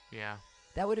time. Yeah.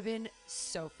 That would have been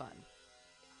so fun.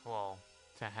 Well,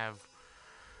 to have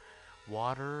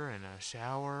water and a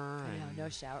shower. No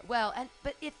shower. Well,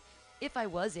 but if I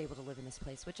was able to live in this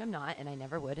place, which I'm not, and I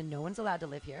never would, and no one's allowed to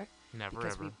live here. Never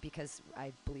because ever. Because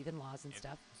I believe in laws and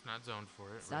stuff. It's not zoned for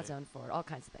it. It's not zoned for it, all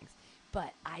kinds of things.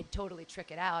 But I'd totally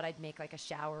trick it out. I'd make like a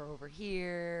shower over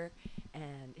here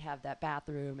and have that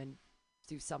bathroom and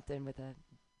do something with a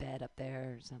bed up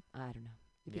there or something. I don't know.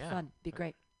 It'd be fun. It'd be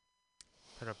great.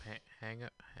 Put up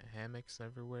hammocks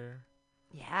everywhere.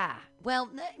 Yeah. Well,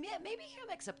 maybe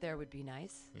hammocks up there would be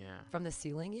nice. Yeah. From the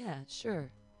ceiling? Yeah,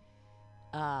 sure.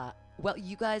 Well,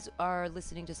 you guys are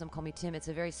listening to Some Call Me Tim. It's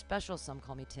a very special Some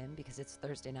Call Me Tim because it's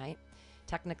Thursday night.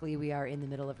 Technically, we are in the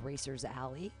middle of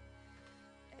RacersAlley.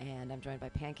 And I'm joined by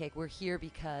Pancake. We're here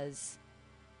because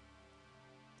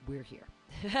we're here.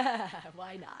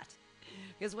 Why not?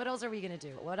 Because what else are we going to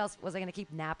do? What else? Was I going to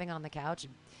keep napping on the couch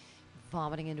and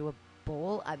vomiting into a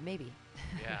bowl? Maybe.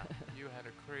 Yeah. You had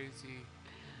a crazy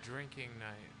drinking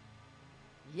night.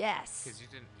 Yes. Because you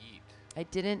didn't eat. I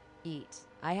didn't eat.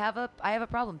 I have a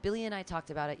problem. Billy and I talked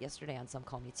about it yesterday on Some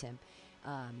Call Me Tim,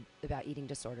 about eating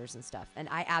disorders and stuff. And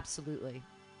I absolutely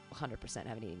 100%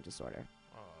 have an eating disorder.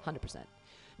 100%.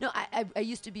 No, I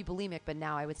used to be bulimic, but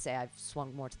now I would say I've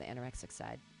swung more to the anorexic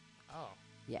side. Oh.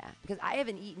 Yeah, because I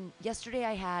haven't eaten. Yesterday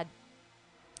I had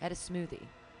a smoothie.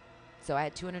 So I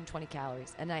had 220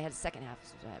 calories, and then I had a second half.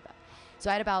 So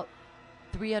I had about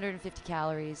 350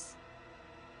 calories.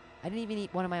 I didn't even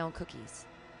eat one of my own cookies.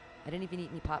 I didn't even eat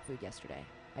any pot food yesterday.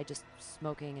 I just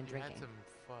smoking and drinking. You had some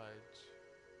fudge.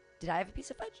 Did I have a piece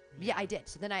of fudge? Yeah, I did.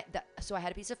 So then I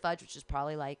had a piece of fudge, which is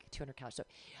probably like 200 calories. So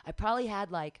I probably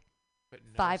had like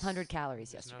 500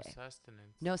 calories yesterday. No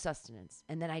sustenance. No sustenance.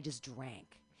 And then I just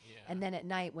drank. Yeah. And then at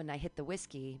night when I hit the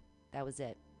whiskey, that was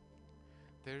it.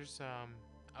 There's a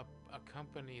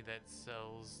company that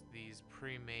sells these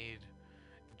pre-made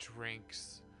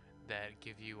drinks that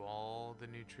give you all the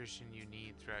nutrition you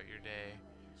need throughout your day.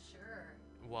 Sure.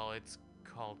 Well, it's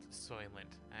called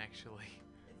Soylent, actually.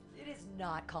 It is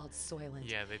not called Soylent.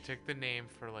 Yeah, they took the name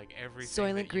for like everything.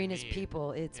 Soylent Green is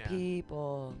people. It's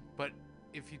people. But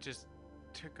if you just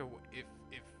took a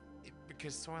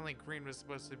because Soylent Green was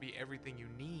supposed to be everything you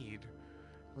need.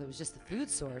 Well, it was just the food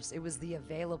source. It was the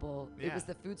available. Yeah. It was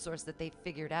the food source that they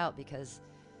figured out because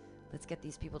let's get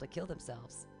these people to kill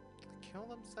themselves. Kill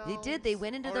themselves? They did. They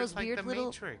went into those like weird the little.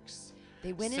 Matrix.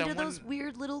 They went into those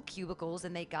weird little cubicles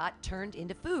and they got turned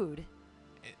into food.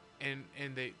 And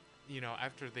they,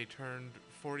 after they turned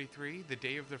 43, the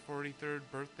day of their 43rd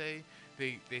birthday,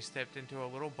 they stepped into a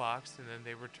little box and then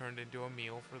they were turned into a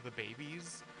meal for the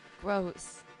babies.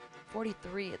 Gross.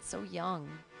 43. It's so young.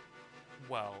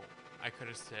 Well, I could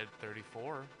have said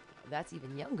 34. That's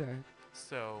even younger.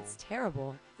 So it's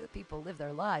terrible. The people live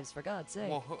their lives, for God's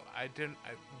sake. Well,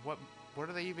 what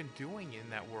are they even doing in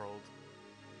that world?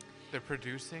 They're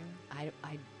producing?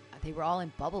 They were all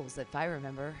in bubbles, if I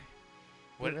remember.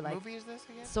 What movie is this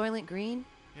again? Soylent Green?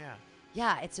 Yeah.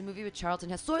 Yeah, it's a movie with Charlton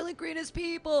Heston. Soylent Green is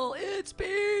people! It's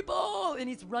people! And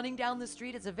he's running down the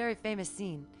street. It's a very famous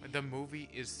scene. The movie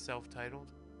is self-titled?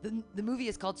 The movie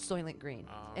is called Soylent Green.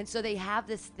 And so they have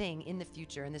this thing in the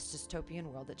future, in this dystopian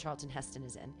world that Charlton Heston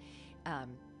is in,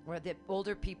 where the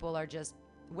older people are just,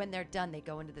 when they're done, they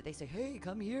go into they say, hey,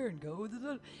 come here and go.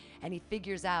 And he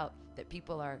figures out that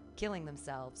people are killing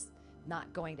themselves,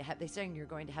 not going to heaven. They're saying you're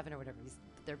going to heaven or whatever.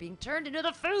 They're being turned into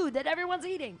the food that everyone's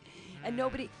eating. And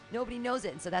nobody knows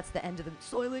it. And so that's the end of the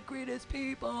Soylent Green is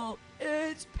people.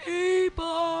 It's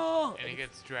people. And he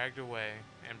gets dragged away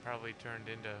and probably turned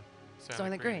into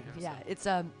Soylent Green. Yeah, it's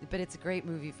but it's a great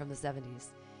movie from the 70s.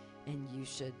 And you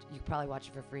probably watch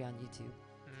it for free on YouTube.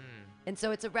 And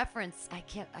so it's a reference.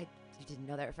 You didn't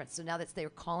know that reference. So now that they're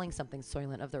calling something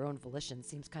Soylent of their own volition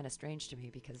seems kind of strange to me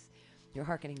because you're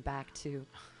hearkening back to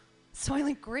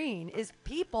Soylent Green is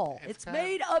people. It's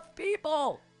made of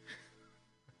people.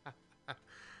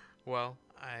 Well,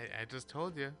 I just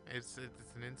told you. It's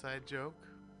an inside joke.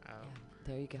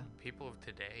 There you go. People of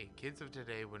today, kids of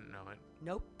today wouldn't know it.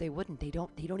 Nope, they wouldn't. They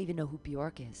don't even know who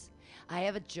Bjork is. I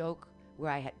have a joke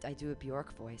where I do a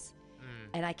Bjork voice,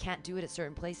 and I can't do it at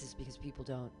certain places because people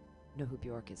don't know who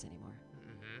Bjork is anymore.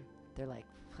 Mm-hmm. They're like,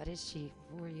 "What is she?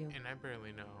 Who are you?" And I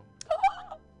barely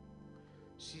know.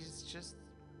 She's just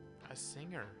a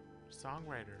singer,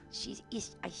 songwriter. She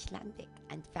is Icelandic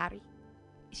and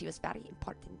she was very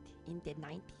important in the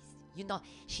 90s. You know,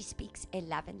 she speaks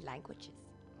 11 languages.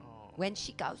 Oh. When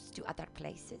she goes to other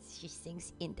places, she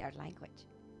sings in their language.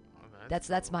 Oh,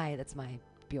 That's my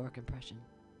Bjork impression.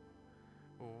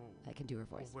 Oh. I can do her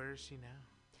voice. Well, where is she now?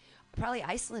 Probably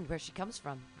Iceland, where she comes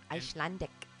from.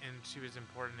 Icelandic. And she was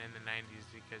important in the 90s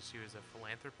because she was a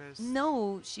philanthropist?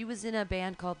 No, she was in a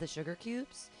band called the Sugar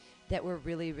Cubes that were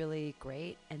really, really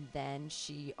great. And then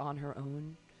she, on her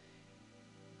own,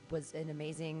 was an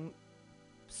amazing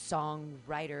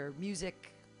songwriter,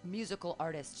 musical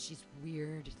artist. She's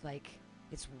weird, like,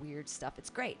 it's weird stuff. It's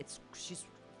great. She's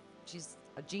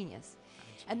a genius.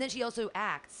 And then she also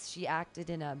acts. She acted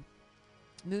in a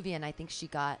movie, and I think she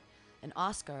got an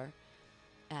Oscar,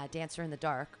 Dancer in the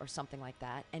Dark or something like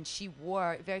that. And she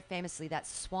wore, very famously, that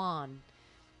swan,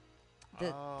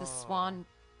 the swan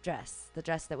dress, the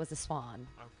dress that was a swan.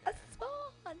 Okay. A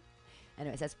swan!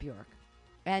 Anyways, that's Bjork.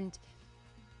 And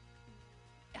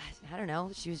I don't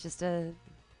know, she was just I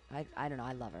don't know,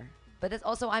 I love her. But it's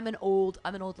also, I'm an old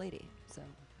lady, so.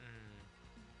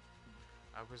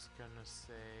 I was gonna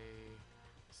say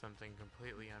something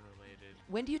completely unrelated.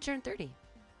 When do you turn 30?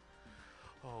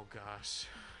 Oh gosh,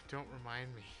 don't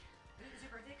remind me. Is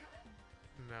your birthday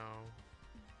coming?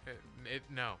 No.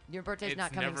 No. Your birthday's It's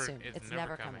not coming never- soon. it's never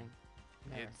never coming. coming.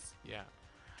 Never. Yeah.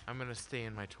 I'm gonna stay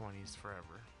in my 20s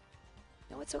forever.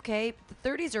 No, it's okay. The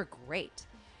 30s are great.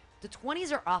 The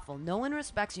 20s are awful. No one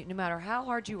respects you, no matter how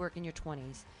hard you work in your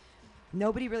 20s.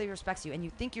 Nobody really respects you, and you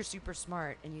think you're super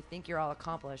smart, and you think you're all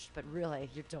accomplished, but really,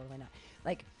 you're totally not.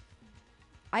 Like,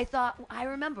 I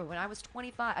remember when I was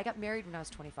 25, I got married when I was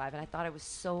 25, and I thought I was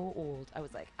so old. I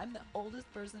was like, I'm the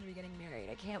oldest person to be getting married.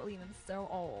 I can't believe I'm so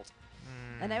old.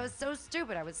 And I was so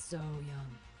stupid. I was so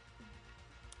young.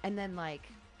 And then, like,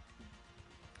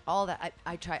 all that,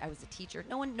 I was a teacher.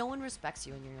 No one respects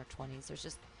you when you're in your 20s. There's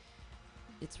just,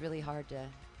 it's really hard to,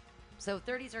 so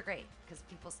 30s are great, because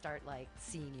people start, like,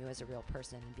 seeing you as a real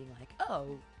person and being like,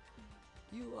 oh,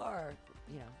 you are,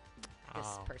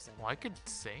 this person. Well, I could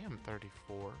say I'm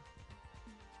 34.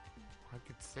 I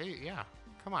could say, yeah.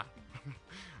 Come on.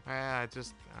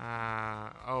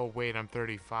 Oh, wait, I'm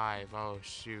 35. Oh,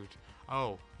 shoot.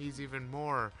 Oh, he's even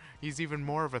more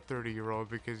of a 30-year-old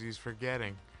because he's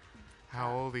forgetting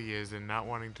how old he is and not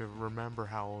wanting to remember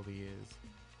how old he is.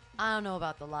 I don't know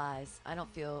about the lies. I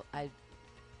don't feel,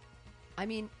 I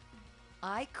mean,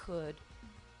 I could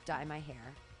dye my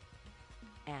hair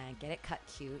and get it cut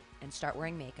cute and start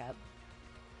wearing makeup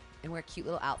and wear cute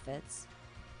little outfits.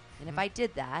 And if I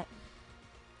did that,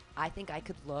 I think I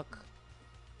could look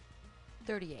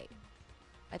 38.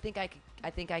 I think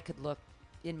I could look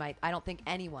in my, I don't think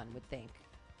anyone would think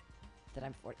that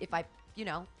I'm 40.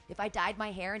 If I dyed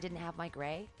my hair and didn't have my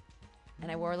gray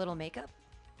and I wore a little makeup,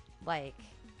 like,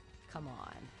 come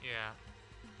on. Yeah.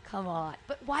 Come on.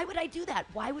 But why would I do that?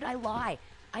 Why would I lie?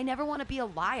 I never want to be a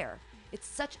liar. It's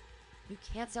such, you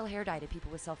can't sell hair dye to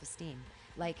people with self-esteem.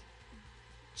 Like,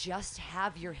 just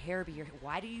have your hair be your,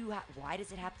 why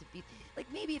does it have to be, like,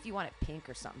 maybe if you want it pink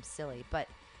or something silly, but,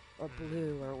 or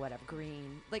blue or whatever,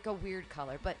 green, like a weird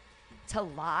color. But to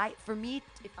lie, for me,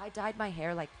 if I dyed my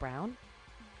hair like brown,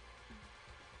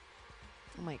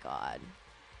 oh my God,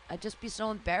 I'd just be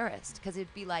so embarrassed because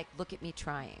it'd be like, look at me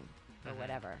trying or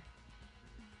whatever.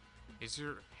 Is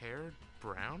your hair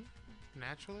brown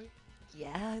naturally?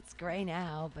 Yeah, it's gray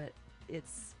now, but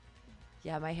it's,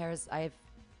 yeah, my hair is, I've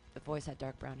always had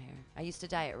dark brown hair. I used to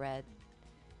dye it red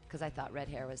because I thought red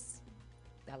hair was,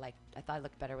 I thought I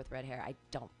looked better with red hair. I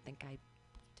don't think I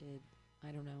did.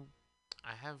 I don't know.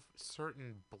 I have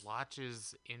certain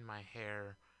blotches in my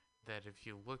hair that if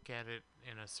you look at it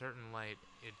in a certain light,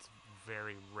 it's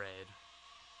very red.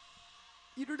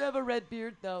 You don't have a red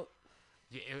beard, though.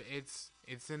 Yeah, it's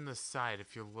in the side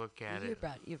if you look at it.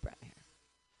 You have brown hair.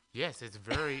 Yes, it's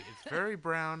very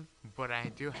brown, but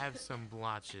I do have some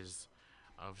blotches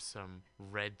of some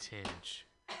red tinge.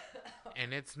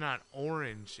 And it's not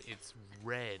orange, it's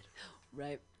red.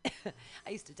 Right. I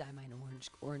used to dye mine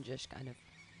orangish kind of.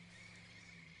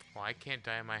 Well, I can't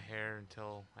dye my hair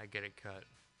until I get it cut.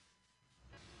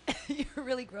 You're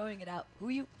really growing it out. Who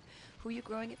you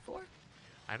growing it for?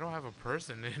 I don't have a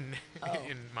person in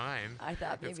mind. I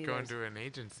thought maybe it's going to an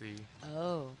agency.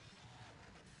 Oh.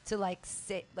 to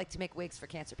to make wigs for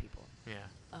cancer people.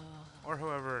 Yeah. Or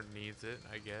whoever needs it,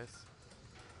 I guess.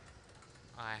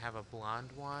 I have a blonde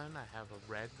one. I have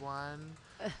a red one.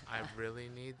 I really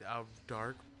need a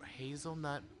dark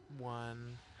hazelnut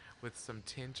one with some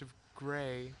tinge of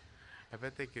gray. I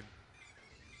bet they could.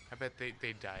 I bet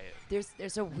they dye it.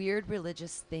 There's a weird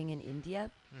religious thing in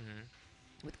India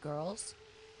with girls,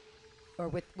 or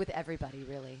with everybody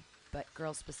really, but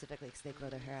girls specifically because they grow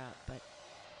their hair out. But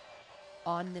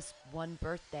on this one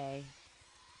birthday,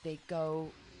 they go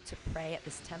to pray at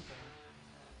this temple,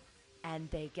 and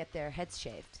they get their heads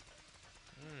shaved.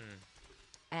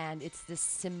 And it's this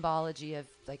symbology of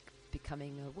like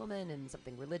becoming a woman and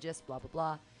something religious, blah blah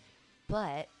blah.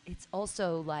 But it's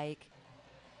also like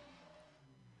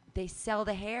they sell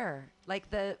the hair, like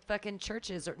the fucking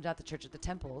churches, or not the churches, the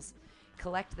temples,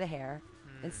 collect the hair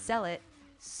and sell it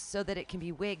so that it can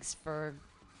be wigs for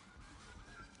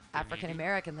African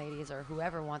American ladies or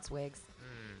whoever wants wigs.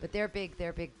 But they're big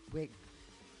wig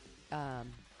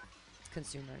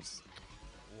consumers.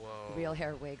 Whoa. Real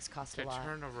hair wigs cost a lot. To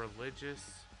turn a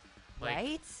religious,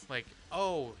 Right? Like,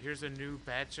 oh, here's a new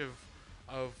batch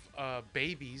of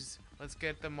babies. Let's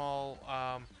get them all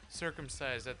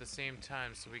circumcised at the same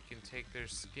time so we can take their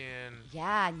skin.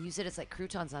 Yeah, and use it as like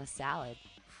croutons on a salad.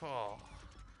 Oh,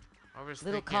 I was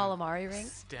Little thinking calamari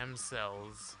rings? stem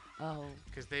cells. Oh.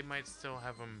 Because they might still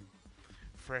have them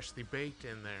freshly baked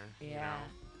in there. Yeah, You know?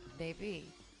 maybe.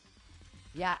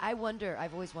 Yeah, I've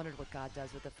always wondered what God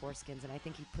does with the foreskins, and I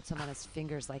think he puts them on his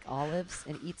fingers like olives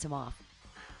and eats them off.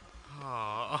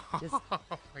 Oh,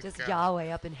 Just God. Yahweh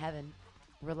up in heaven,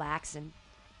 relaxing,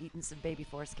 eating some baby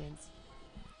foreskins.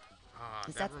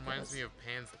 That reminds me of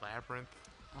Pan's Labyrinth.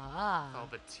 All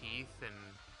the teeth and,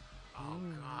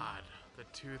 God, the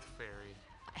tooth fairy.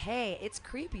 Hey, it's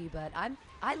creepy, but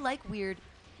I like weird.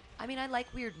 I mean, I like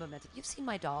weird momentum. You've seen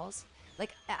my dolls.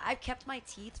 Like I've kept my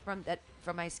teeth from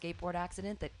my skateboard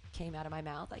accident that came out of my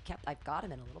mouth. I've got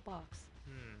them in a little box.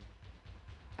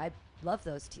 I love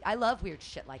those teeth. I love weird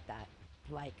shit like that.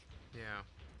 Like. Yeah,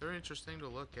 they're interesting to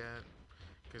look at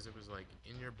because it was like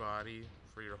in your body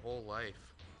for your whole life.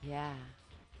 Yeah.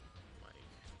 Like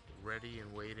ready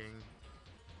and waiting.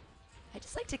 I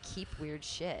just like to keep weird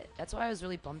shit. That's why I was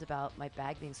really bummed about my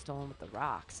bag being stolen with the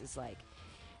rocks. Is like,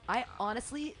 I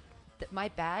honestly, my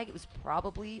bag, it was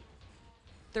probably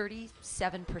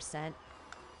 37%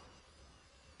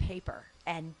 paper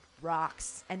and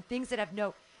rocks and things that have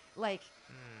no, like,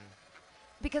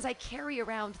 because I carry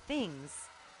around things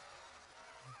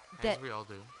that, as we all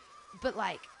do. But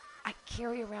like, I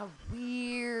carry around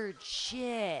weird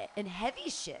shit and heavy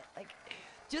shit. Like,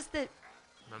 just the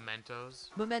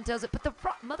mementos, but the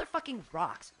motherfucking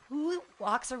rocks. Who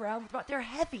walks around with rocks? They're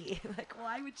heavy. Like,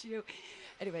 why would you?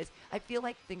 Anyways, I feel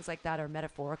like things like that are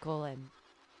metaphorical and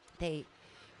they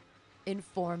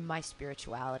inform my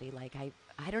spirituality. Like, I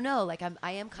don't know. Like,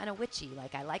 I am kind of witchy.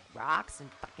 Like, I like rocks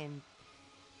and fucking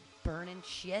burning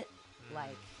shit.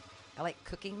 Like, I like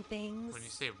cooking things. When you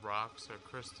say rocks or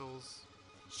crystals?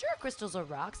 Sure, crystals are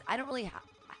rocks. I don't really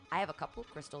I have a couple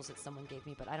crystals that someone gave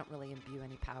me, but I don't really imbue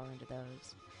any power into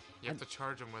those. You have to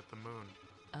charge them with the moon.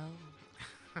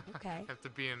 Oh, okay. Have to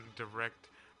be in direct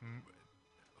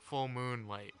full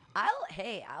moonlight.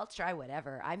 I'll try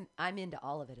whatever. I'm into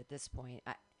all of it at this point.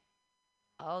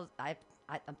 I'm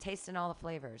tasting all the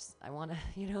flavors. I want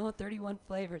to, 31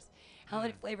 flavors. How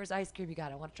many flavors ice cream you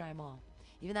got? I want to try them all.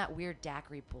 Even that weird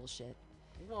daiquiri bullshit.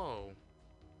 Whoa.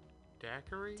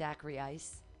 Daiquiri? Daiquiri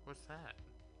ice. What's that?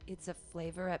 It's a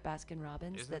flavor at Baskin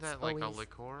Robbins. Isn't that like a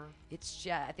liqueur?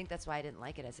 I think that's why I didn't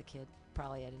like it as a kid.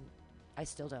 Probably I didn't. I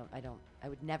still don't. I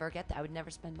would never get that. I would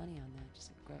never spend money on that.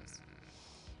 Just gross.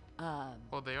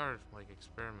 Well, they are like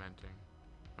experimenting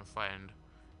to find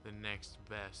the next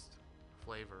best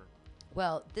flavor.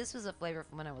 Well, this was a flavor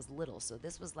from when I was little, so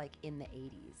this was like in the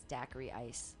 80s. Daiquiri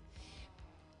ice.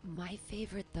 My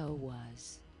favorite though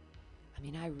was,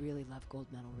 I really love Gold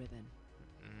Medal Ribbon.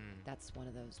 That's one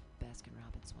of those Baskin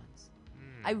Robbins ones.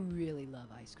 I really love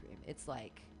ice cream. It's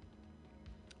like...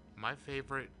 My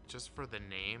favorite, just for the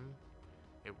name,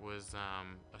 it was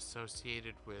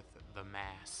associated with The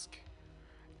Mask.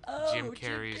 Oh, Jim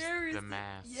Carrey's The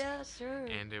Mask. Yeah, sure.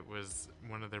 And it was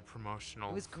one of their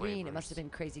promotional It was green. flavors. It must have been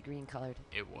crazy green colored.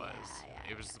 It was.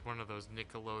 Yeah, it was one of those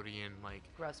Nickelodeon, like...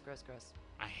 Gross.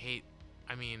 I hate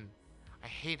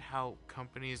how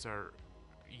companies are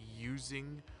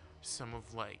using some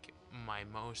of, like, my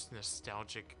most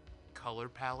nostalgic color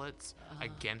palettes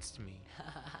against me.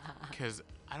 Because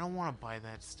I don't want to buy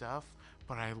that stuff,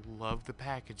 but I love the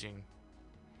packaging.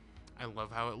 I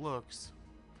love how it looks.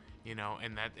 And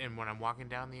when I'm walking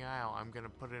down the aisle, I'm going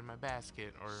to put it in my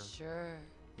basket or... Sure.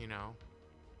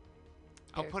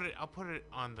 I'll put it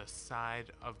on the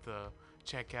side of the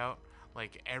checkout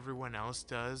like everyone else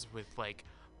does with like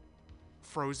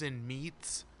frozen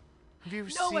meats. Have you ever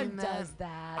No seen one that? does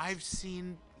that. I've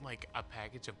seen like a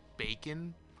package of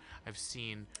bacon. I've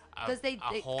seen a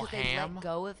whole because they ham. let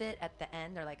go of it at the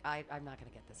end. They're like, I'm not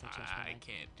gonna get this. I changed my I mind.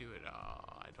 can't do it.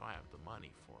 I don't have the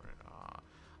money for it.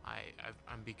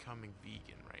 I'm becoming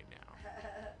vegan right now.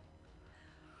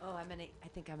 Oh, I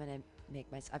think I'm gonna make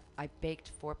I baked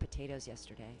 4 potatoes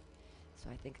yesterday, so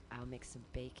I think I'll make some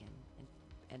bacon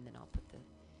and then I'll put the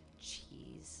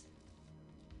cheese.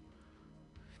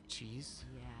 Cheese?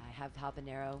 Yeah, I have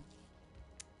habanero,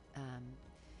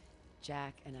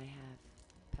 jack, and I have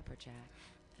pepper jack,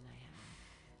 and I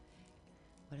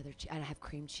have what other cheese? And I have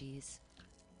cream cheese.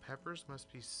 Peppers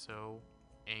must be so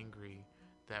angry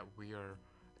that we are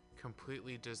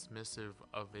completely dismissive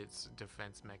of its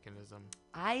defense mechanism.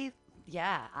 I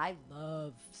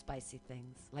love spicy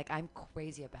things. Like, I'm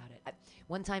crazy about it.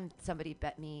 One time somebody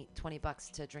bet me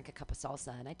 $20 to drink a cup of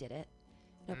salsa, and I did it.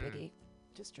 No biggie.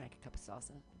 Just drank a cup of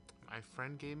salsa. My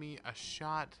friend gave me a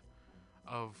shot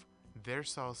of their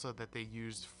salsa that they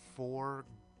used for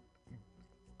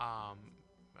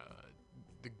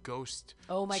the ghost.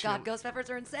 Oh my God, ghost peppers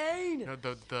are insane. No,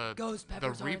 the Ghost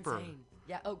peppers the Reaper. are insane.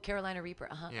 Yeah. Oh, Carolina Reaper.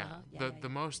 Yeah. The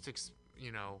most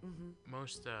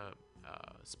most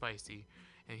spicy,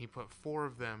 and he put 4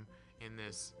 of them in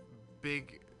this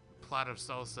big plot of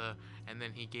salsa, and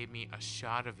then he gave me a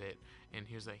shot of it, and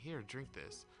he was like, "Here, drink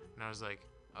this." And I was like,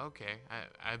 "Okay."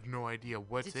 I have no idea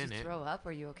what's in it. Did you throw up?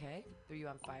 Are you okay? Were you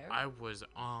on fire? I was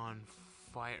on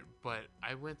fire, but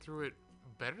I went through it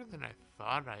better than I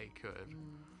thought I could.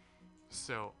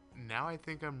 So now I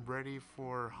think I'm ready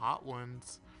for Hot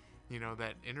Ones. You know,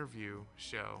 that interview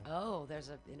show. Oh, there's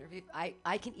an interview.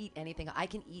 I can eat anything. I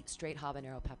can eat straight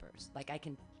habanero peppers. Like, I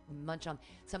can munch on.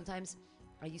 Sometimes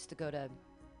I used to go to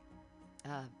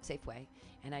Safeway,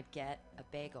 and I'd get a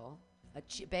bagel,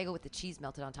 bagel with the cheese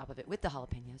melted on top of it with the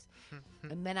jalapenos.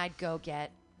 And then I'd go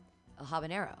get a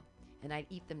habanero, and I'd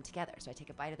eat them together. So I take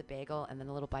a bite of the bagel and then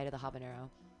a little bite of the habanero.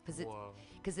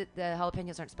 Because the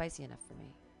jalapenos aren't spicy enough for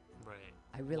me. Right.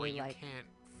 I really you like. Can't.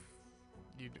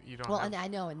 You don't. Well, have and I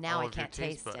know, and now all I of your can't taste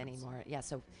taste buds. anymore. Yeah,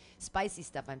 so spicy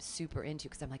stuff I'm super into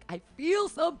because I'm like, I feel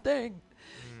something.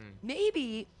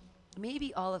 Maybe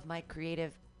all of my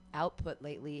creative output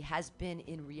lately has been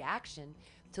in reaction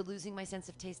to losing my sense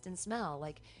of taste and smell.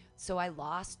 Like, so I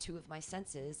lost 2 of my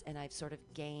senses, and I've sort of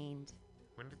gained.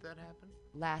 When did that happen?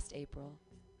 Last April.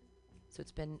 So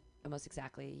it's been almost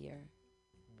exactly a year.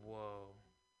 Whoa.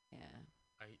 Yeah.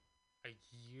 A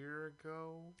year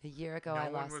ago? A year ago, no I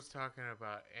one lost. was talking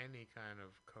about any kind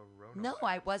of corona. No,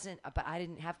 I wasn't. But I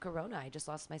didn't have corona. I just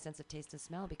lost my sense of taste and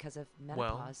smell because of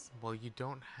menopause. Well, you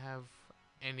don't have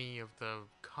any of the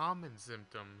common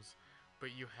symptoms,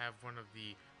 but you have one of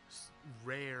the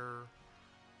rare,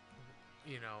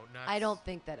 not. I don't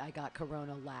think that I got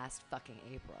corona last fucking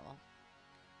April.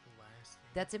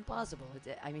 That's impossible.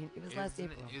 It was last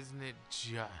April. Isn't it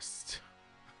just?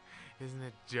 Isn't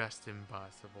it just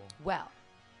impossible? Well,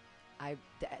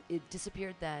 it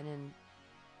disappeared then,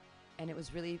 and it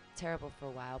was really terrible for a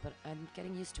while. But I'm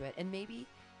getting used to it, and maybe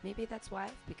that's why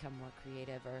I've become more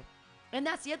creative. And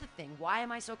that's the other thing. Why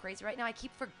am I so crazy right now? I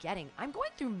keep forgetting. I'm going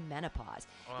through menopause.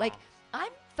 Wow. Like,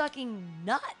 I'm fucking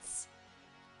nuts.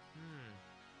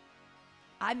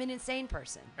 I'm an insane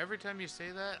person. Every time you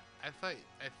say that, I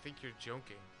think you're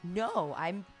joking. No,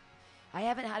 I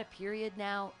haven't had a period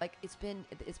now. Like, it's been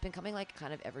coming like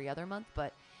kind of every other month,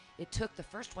 but it took the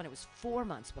first one. It was 4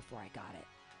 months before I got it,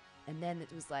 and then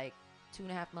it was like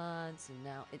 2.5 months, and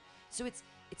now so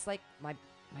it's like my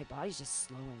body's just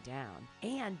slowing down,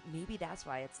 and maybe that's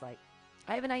why it's like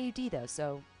I have an IUD though,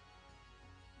 so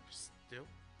still.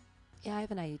 Yeah, I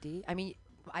have an IUD. I mean,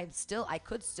 I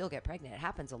could still get pregnant. It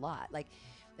happens a lot. Like,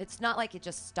 it's not like it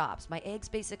just stops. My eggs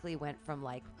basically went from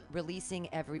like releasing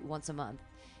once a month.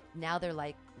 Now they're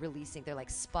like releasing. They're like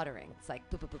sputtering. It's like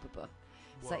boo, boo, boo, boo, boo.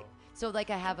 It's like, so like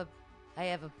I have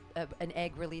an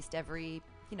egg released every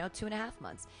 2.5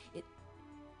 months.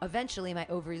 Eventually my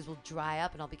ovaries will dry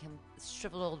up and I'll become a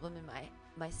shriveled old woman.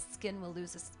 My skin will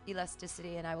lose its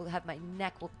elasticity and my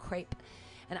neck will crepe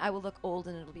and I will look old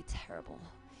and it'll be terrible.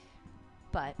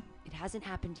 But it hasn't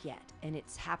happened yet, and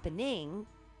it's happening,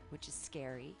 which is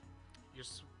scary.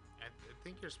 I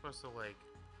think you're supposed to, like,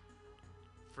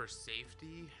 for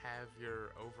safety, have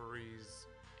your ovaries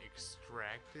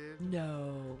extracted.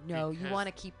 No, you want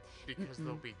to keep because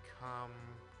they'll become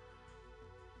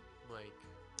like.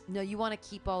 No, you want to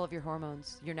keep all of your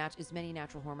hormones, as many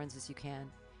natural hormones as you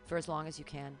can, for as long as you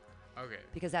can. Okay.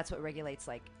 Because that's what regulates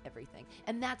like everything.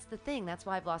 And that's the thing. That's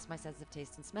why I've lost my sense of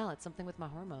taste and smell. It's something with my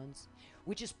hormones,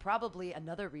 which is probably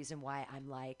another reason why I'm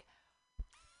like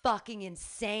fucking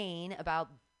insane about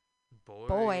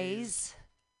boys.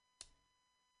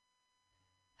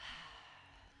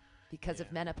 Because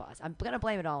of menopause. I'm going to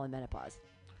blame it all on menopause.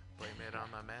 Blame it on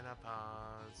the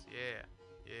menopause. Yeah.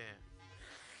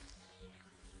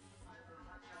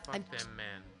 Fuck them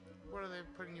men. What are they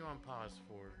putting you on pause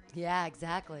for? Yeah,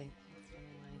 exactly.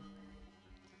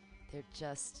 They're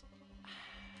just...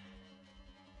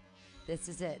 This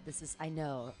is it. I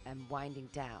know I'm winding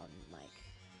down.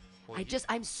 Like,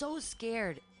 I'm so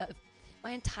scared.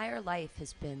 My entire life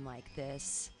has been like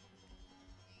this.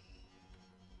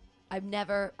 I've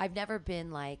never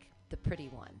been like the pretty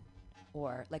one,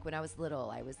 or like when I was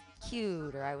little, I was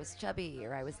cute, or I was chubby,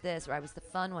 or I was this, or I was the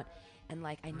fun one, and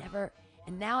like I never.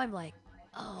 And now I'm like,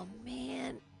 oh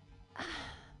man,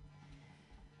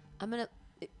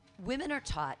 women are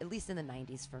taught, at least in the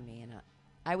 90s for me, and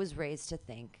I was raised to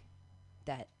think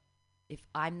that if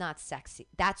I'm not sexy,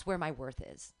 that's where my worth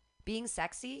is. Being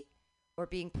sexy or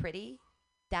being pretty,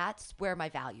 that's where my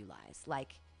value lies.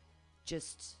 Like,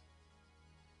 just.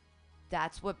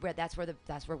 That's where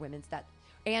women's that,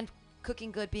 and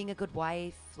cooking good, being a good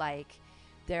wife, like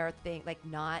their thing, like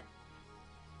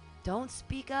don't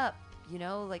speak up,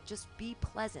 like just be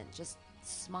pleasant, just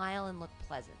smile and look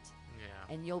pleasant.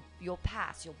 Yeah. And you'll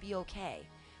pass, you'll be okay.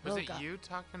 Was it you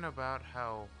talking about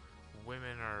how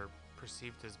women are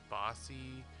perceived as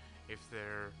bossy if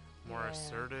they're more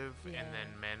assertive, and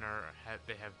then men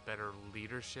they have better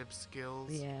leadership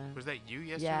skills? Yeah. Was that you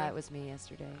yesterday? Yeah, it was me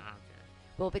yesterday. Okay.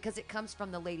 Well, because it comes from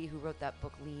the lady who wrote that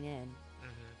book, Lean In,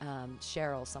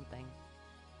 Cheryl something.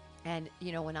 And,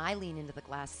 when I lean into the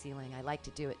glass ceiling, I like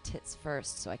to do it tits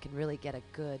first so I can really get a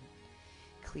good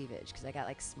cleavage, because I got,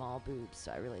 like, small boobs,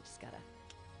 so I really just got to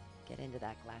get into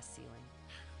that glass ceiling.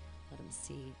 Let them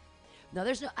see. No,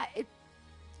 there's no...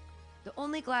 the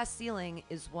only glass ceiling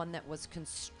is one that was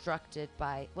constructed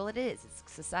by... Well, it is. It's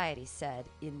society said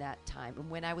in that time.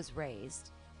 And when I was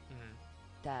raised...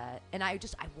 And I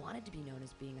wanted to be known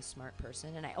as being a smart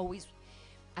person, and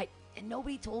and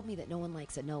nobody told me that no one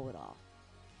likes a know-it-all.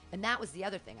 And that was the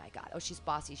other thing I got. Oh, she's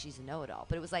bossy, she's a know-it-all.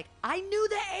 But it was like, I knew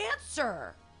the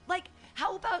answer. Like,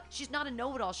 how about she's not a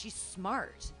know-it-all, she's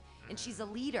smart, and she's a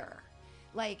leader.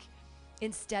 Like,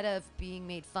 instead of being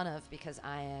made fun of because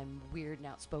I am weird and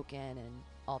outspoken and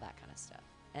all that kind of stuff.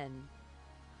 And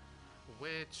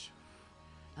witch.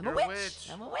 I'm a witch.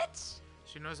 I'm a witch.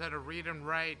 She knows how to read and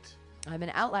write. I'm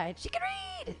an outline. She can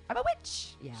read. I'm a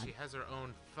witch. Yeah. She has her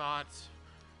own thoughts.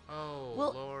 Oh,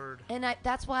 well, Lord. And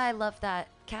that's why I love that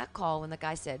cat call when the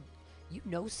guy said, you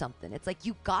know something. It's like,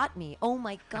 you got me. Oh,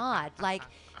 my God. Like,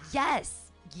 yes.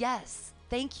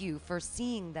 Thank you for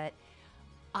seeing that.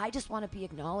 I just want to be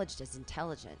acknowledged as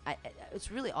intelligent. It's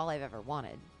really all I've ever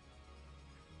wanted.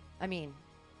 I mean,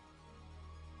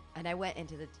 and I went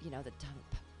into the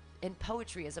dump. And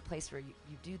poetry is a place where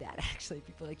you do that, actually.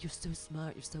 People are like, you're so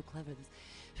smart, you're so clever.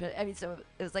 So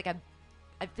it was like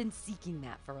I've been seeking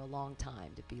that for a long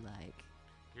time, to be like...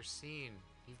 You're seen.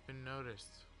 You've been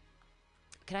noticed.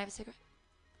 Can I have a cigarette?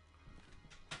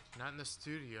 Not in the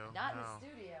studio. Not in the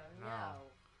studio, no.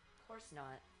 Of course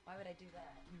not. Why would I do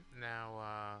that?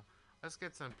 Now, let's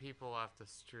get some people off the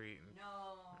street.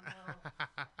 No.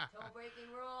 No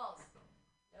breaking rules.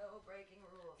 No breaking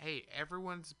rules. Hey,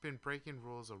 everyone's been breaking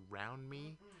rules around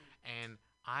me, and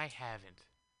I haven't.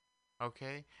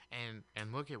 Okay?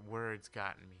 And look at where it's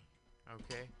gotten me.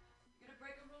 Okay? You're gonna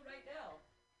break a rule right now.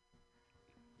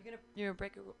 You're gonna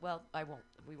break a rule. Well, I won't.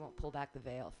 We won't pull back the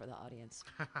veil for the audience.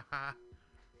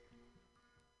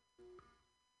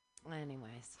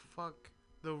 Anyways. Fuck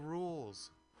the rules.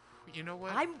 You know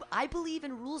what? I believe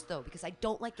in rules though, because I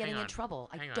don't like getting in trouble.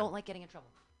 I don't like getting in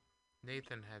trouble.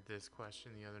 Nathan had this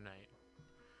question the other night.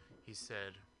 He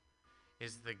said,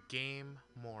 is the game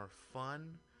more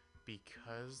fun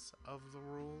because of the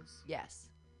rules? Yes.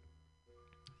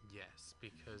 Yes,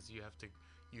 because you have to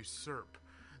usurp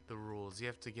the rules. You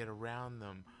have to get around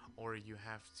them, or you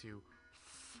have to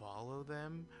follow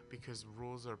them because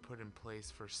rules are put in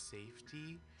place for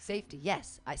safety. Safety,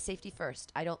 yes. Safety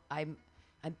first.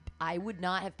 I would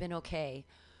not have been okay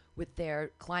with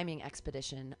their climbing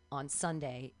expedition on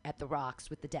Sunday at the rocks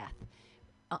with the death.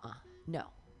 No.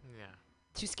 Yeah.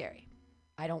 Too scary.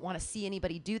 I don't want to see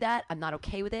anybody do that. I'm not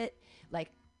okay with it. Like,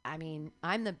 I mean,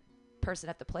 I'm the person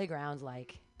at the playground,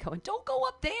 like, going, don't go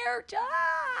up there.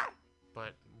 Ah!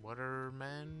 But what are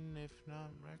men if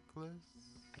not reckless?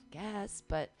 I guess,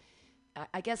 but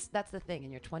I guess that's the thing.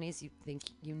 In your 20s, you think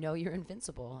you know you're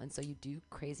invincible, and so you do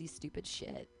crazy, stupid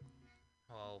shit.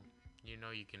 Well, you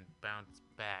know you can bounce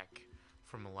back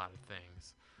from a lot of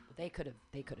things. They could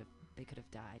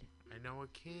have died. I know a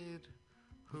kid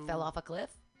who Fell off a cliff?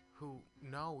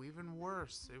 No, even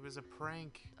worse. It was a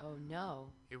prank. Oh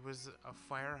no. It was a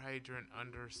fire hydrant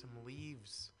under some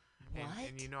leaves. What?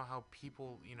 And you know how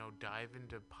people, dive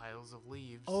into piles of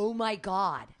leaves? Oh my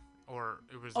god. Or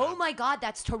it was Oh my god,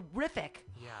 that's terrific.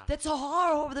 Yeah. That's a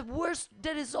horror. The worst.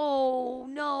 That is. Oh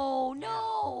no,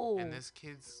 no. And this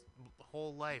kid's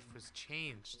whole life was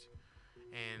changed.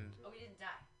 And Oh, he didn't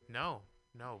die.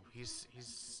 no, he's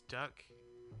stuck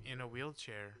in a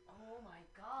wheelchair. Oh my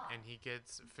god. And he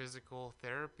gets physical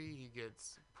therapy. He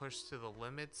gets pushed to the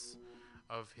limits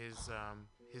of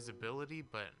his ability,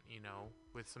 but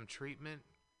with some treatment,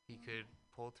 he could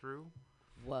pull through.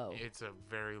 Whoa. It's a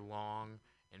very long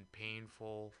and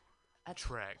painful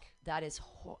trek. That is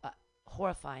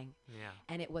horrifying. Yeah.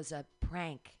 And it was a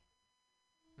prank.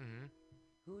 Mm-hmm.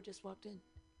 Who just walked in?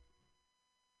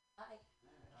 Hi.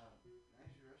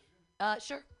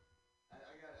 Sure.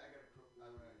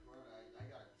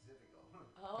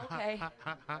 Oh, okay.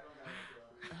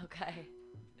 Okay.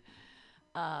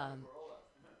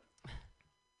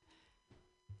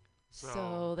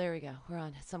 So there we go. We're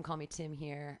on. Some call me Tim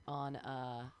here on.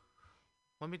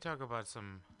 Let me talk about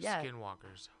some Yeah.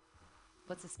 skinwalkers.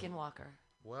 What's a skinwalker?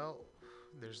 Well,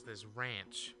 there's this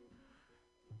ranch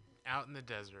out in the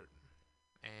desert,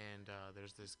 and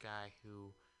there's this guy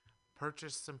who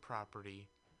purchased some property,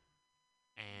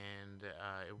 and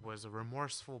it was a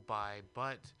remorseful buy,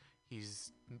 but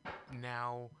he's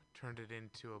now turned it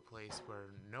into a place where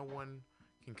no one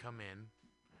can come in,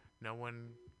 no one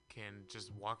can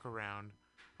just walk around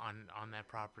on that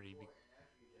property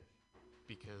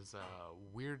because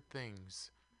weird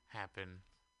things happen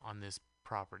on this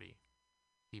property.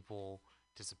 People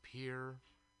disappear.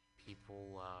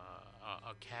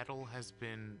 A cattle has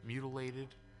been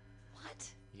mutilated. What?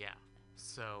 Yeah.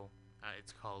 So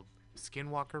it's called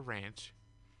Skinwalker Ranch,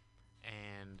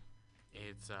 and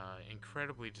it's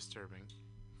incredibly disturbing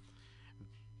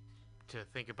to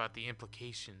think about the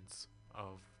implications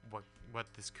of what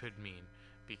this could mean,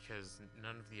 because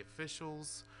none of the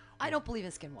officials I don't believe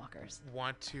in skinwalkers.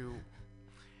 want to,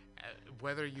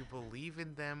 whether you believe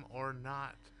in them or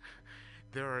not,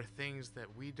 there are things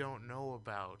that we don't know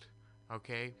about.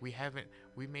 Okay,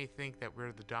 we may think that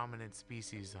we're the dominant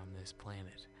species on this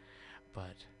planet,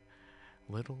 but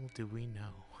little do we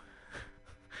know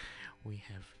we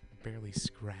have barely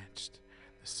scratched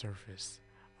the surface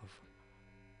of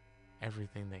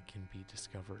everything that can be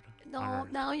discovered. No,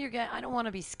 now you're getting. I don't want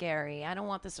to be scary. I don't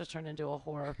want this to turn into a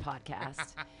horror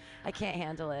podcast. I can't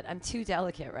handle it. I'm too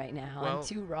delicate right now. Well, I'm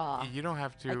too raw. You don't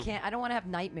have to. I can't. I don't want to have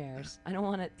nightmares. I don't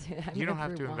want to. You don't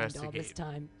have to investigate. All this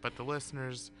time. But the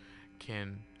listeners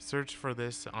can search for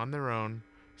this on their own.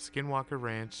 Skinwalker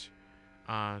Ranch.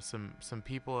 Some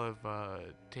people have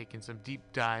taken some deep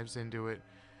dives into it,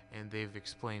 and they've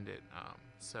explained it.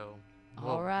 So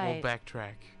we'll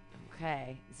backtrack.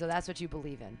 Okay, so that's what you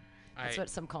believe in. That's what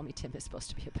Some Call Me Tim is supposed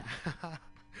to be about.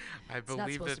 I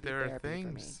believe that there are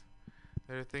things.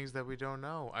 There are things that we don't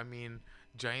know. I mean,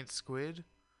 giant squid.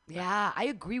 Yeah, I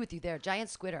agree with you there. Giant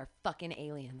squid are fucking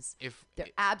aliens. They're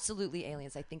absolutely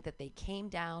aliens. I think that they came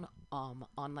down on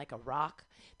like a rock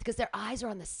because their eyes are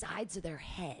on the sides of their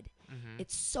head. Mm-hmm.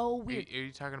 It's so weird. Are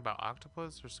you talking about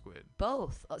octopus or squid?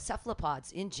 Both.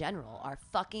 Cephalopods in general are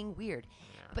fucking weird.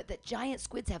 Yeah. But the giant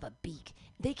squids have a beak.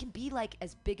 They can be like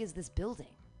as big as this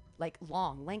building, like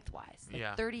long, lengthwise,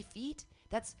 like 30 feet.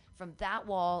 That's from that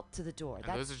wall to the door.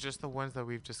 And those are just the ones that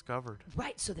we've discovered.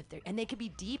 Right. So that they could be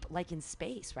deep, like in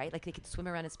space, right? Like they could swim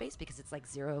around in space because it's like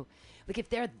zero. Like if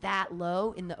they're that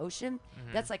low in the ocean,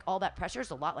 that's like all that pressure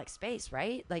is a lot like space,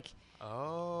 right? Like.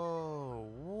 Oh,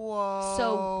 whoa.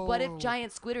 So what if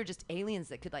giant squid are just aliens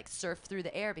that could like surf through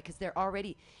the air because they're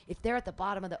already, if they're at the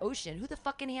bottom of the ocean, who the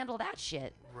fuck can handle that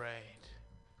shit? Right.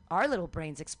 Our little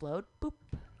brains explode. Boop.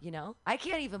 You know, I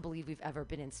can't even believe we've ever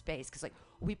been in space because, like,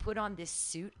 we put on this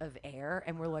suit of air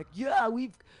and we're like, yeah,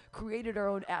 we've created our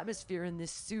own atmosphere in this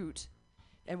suit,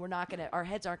 and we're not gonna, our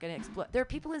heads aren't gonna explode. There are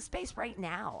people in space right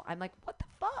now. I'm like, what the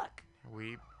fuck?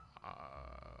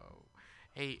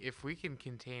 Hey, if we can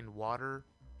contain water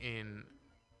into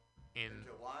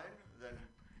wine, then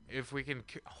if we can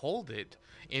hold it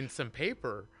in some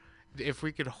paper, if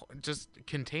we could just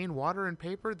contain water in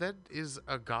paper, that is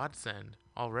a godsend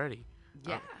already.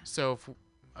 Yeah. So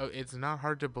it's not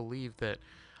hard to believe that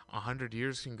 100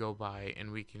 years can go by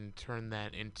and we can turn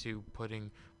that into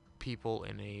putting people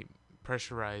in a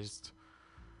pressurized,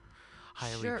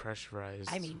 highly pressurized.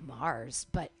 I mean Mars,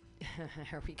 but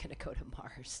are we gonna go to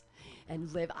Mars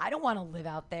and live? I don't want to live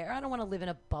out there. I don't want to live in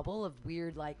a bubble of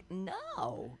weird, like,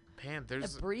 no. Pam, I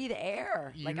there's breathe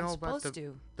air you like know I'm about supposed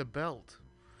to. the belt,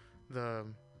 the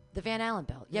Van Allen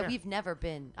belt. Yeah, Yeah. we've never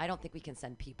been. I don't think we can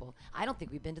send people. I don't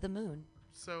think we've been to the moon.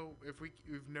 So if we've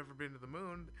never been to the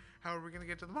moon, how are we gonna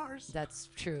get to the Mars? That's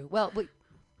true. Well,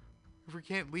 If we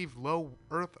can't leave low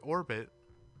Earth orbit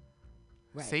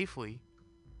right. safely,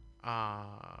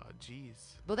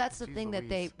 jeez. Well, that's the Jeez thing that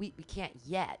Louise. we can't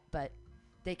yet, but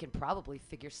they can probably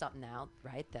figure something out,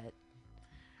 right? That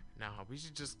No, we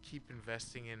should just keep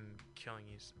investing in killing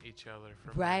each other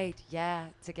for right, yeah,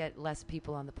 to get less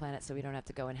people on the planet, so we don't have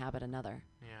to go inhabit another.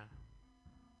 money. Yeah.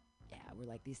 Yeah, we're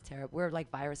like these terrible. We're like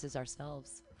viruses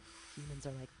ourselves. Humans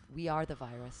are like we are the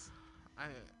virus.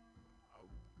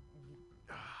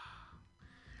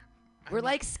 We're mean,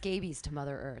 like scabies to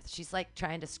Mother Earth. She's like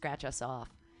trying to scratch us off.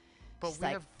 but She's we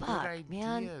like, have fuck, good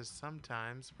man. ideas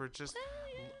sometimes. We're just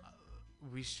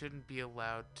we shouldn't be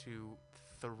allowed to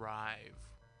thrive.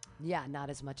 Yeah, not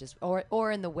as much as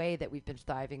or in the way that we've been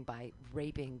thriving by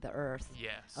raping the Earth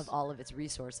Yes. of all of its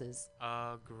resources.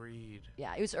 Agreed.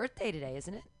 Yeah, it was Earth Day today,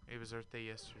 isn't it? It was Earth Day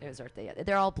yesterday. It was Earth Day.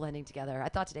 They're all blending together. I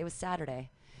thought today was Saturday.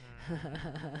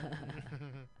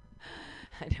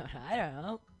 I don't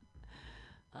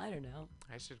know.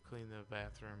 I should clean the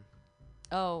bathroom.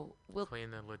 Oh, we'll Clean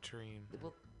the latrine.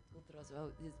 throw. Oh,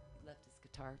 he left his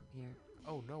guitar here.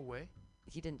 Oh, no way.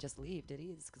 He didn't just leave, did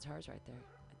he? His guitar's right there.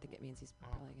 I think it means he's Oh,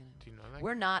 probably gonna. do you know that?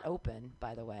 We're not open,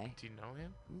 by the way. Do you know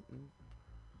him? Mm-mm.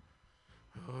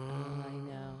 Oh, I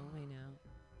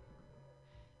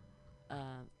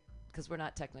know. Because we're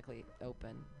not technically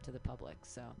open to the public,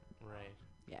 so Right.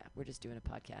 yeah, we're just doing a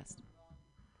podcast.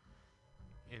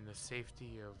 In the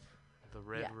safety of the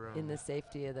red yeah, room. in the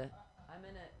safety of the. I'm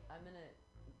gonna.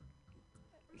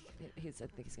 I think he's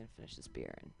gonna finish this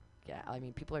beer, and yeah, I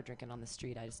mean, people are drinking on the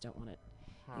street. I just don't want it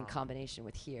in combination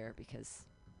with here because,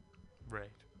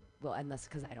 Right. well,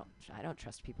 because I don't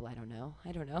trust people. I don't know.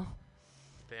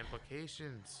 The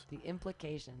implications. The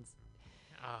implications.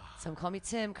 Ah. Some call me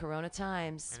Tim. Corona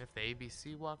times. And if the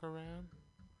ABC walk around,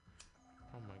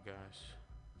 oh my gosh,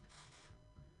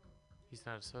 he's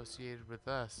not associated with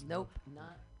us. Nope,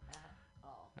 not at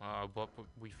all. But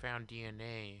we found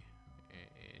DNA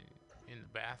in the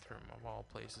bathroom of all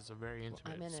places, a very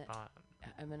intimate spot.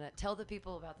 I'm gonna tell the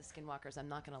people about the skinwalkers. I'm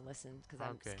not gonna listen because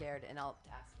I'm Okay. scared, and I'll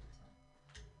ask them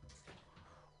to.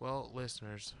 Well,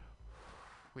 listeners,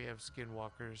 we have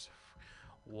skinwalkers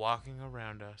walking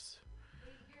around us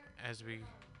as we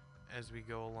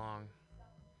go along.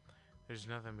 There's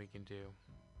nothing we can do.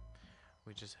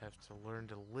 We just have to learn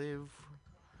to live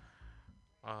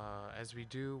as we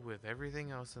do with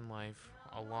everything else in life,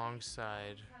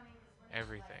 alongside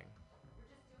everything.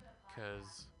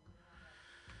 Because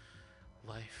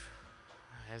life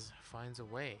finds a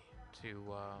way to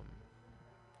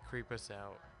creep us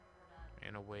out,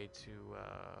 in a way to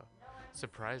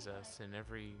surprise us in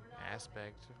every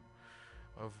aspect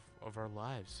of our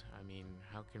lives. I mean,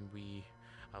 how can we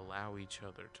allow each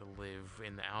other to live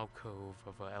in the alcove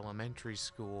of an elementary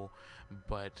school,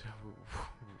 but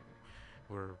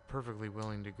we're perfectly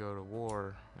willing to go to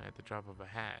war at the drop of a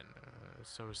hat?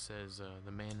 So says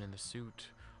the man in the suit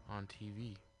on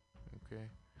TV. Okay?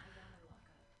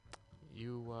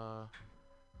 You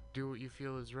do what you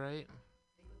feel is right.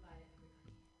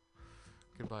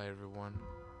 Goodbye, everyone.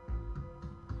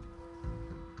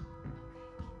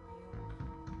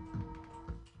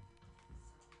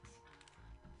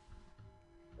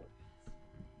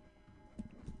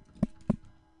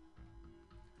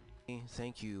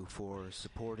 Thank you for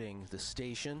supporting the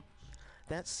station.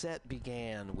 That set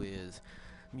began with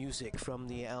music from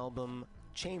the album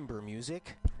Chamber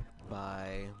Music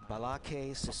by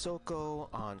Balake Sissoko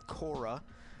on kora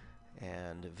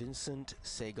and Vincent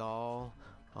Segal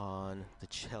on the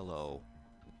cello.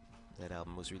 That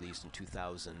album was released in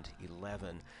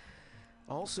 2011.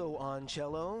 Also on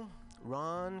cello,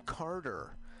 Ron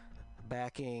Carter,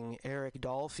 backing Eric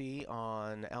Dolphy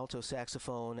on alto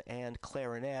saxophone and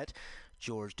clarinet,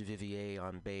 George DeVivier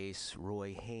on bass,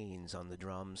 Roy Haynes on the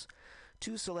drums.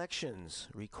 Two selections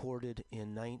recorded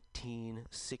in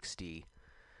 1960,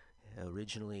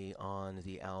 originally on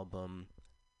the album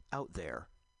Out There.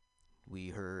 We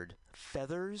heard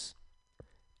Feathers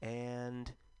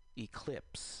and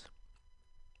Eclipse.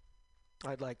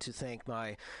 I'd like to thank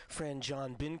my friend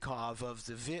John Binkov of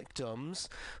The Victims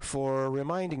for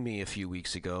reminding me a few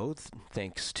weeks ago,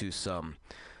 thanks to some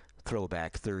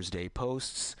Throwback Thursday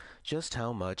posts, just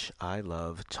how much I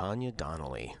love Tanya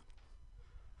Donnelly.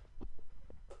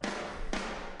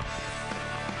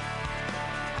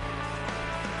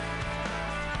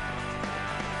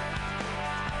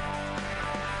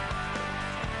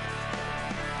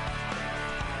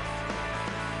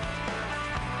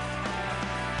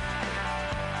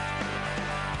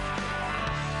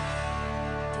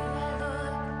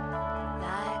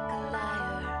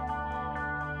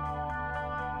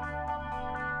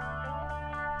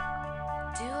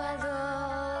 Do I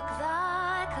look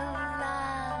like a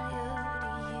liar to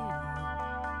you?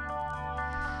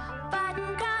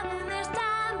 Fighting crime and there's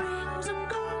time rings are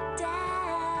going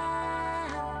down.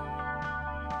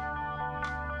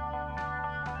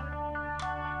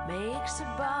 Makes a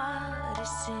body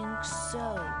sink so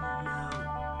low.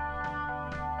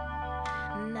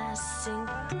 And I sink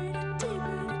pretty deep,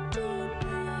 pretty deep,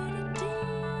 pretty deep.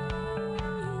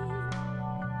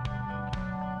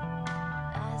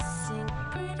 I sink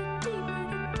pretty deep,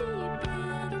 pretty deep,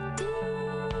 pretty deep.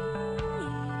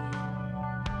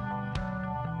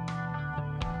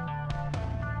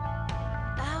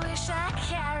 I wish I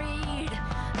carried a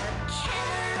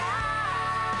camera.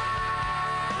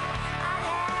 I'd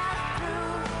have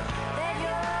proof that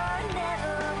you're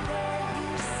never where you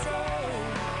say.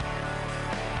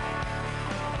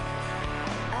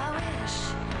 I wish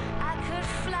I could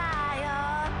fly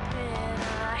up in a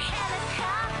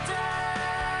helicopter.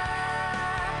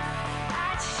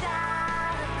 I'd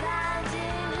shine a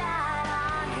blinding light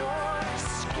on your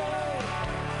escape.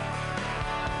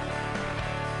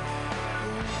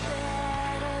 Then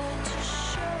better to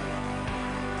show you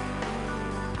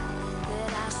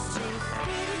that I sink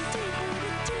pretty deep,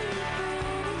 pretty deep,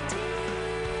 pretty deep.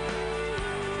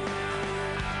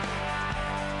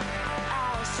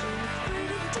 I'll sink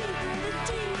pretty deep, pretty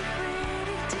deep,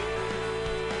 pretty deep.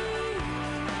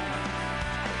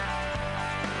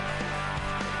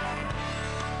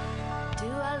 Do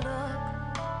I look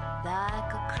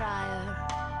like a crier?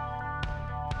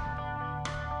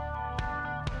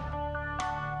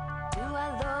 Do I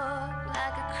look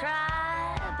like a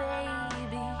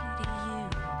crybaby to you?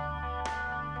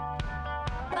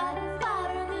 Fighting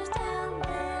fire in this town,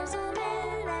 there's a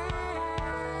man out.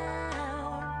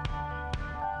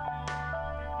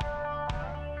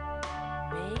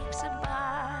 Makes a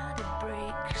body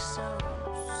break so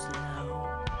slow.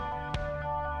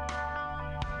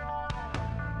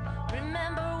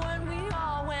 Remember when we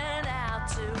all went out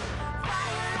to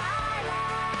Fire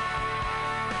Island?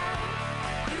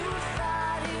 You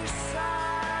thought you saw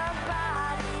a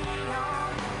body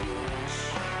on the beach.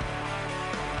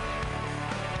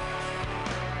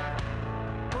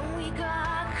 When we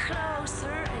got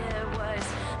closer, it was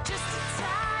just a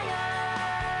tire.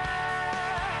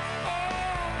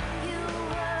 And you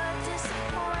were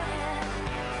disappointed,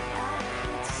 I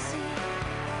could see.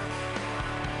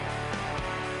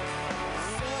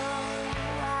 So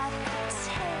I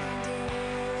pretended.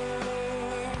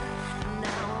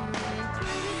 Now I'm in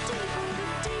pretty deep, pretty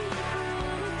deep,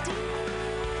 pretty deep.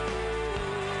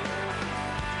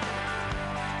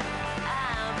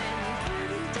 I'm in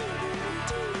pretty deep, pretty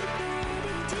deep,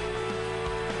 pretty deep.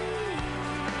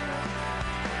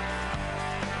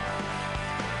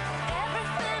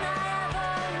 Everything I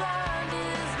ever learned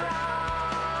is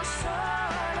wrong. So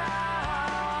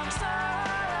long, so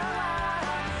long.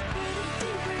 Pretty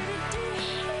deep, pretty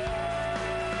deep.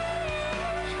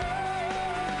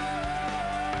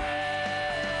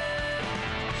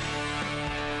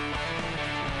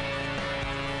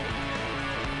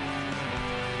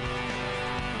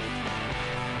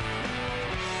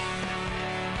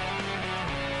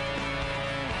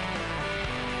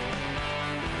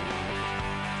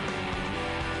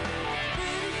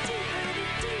 Pretty deep, pretty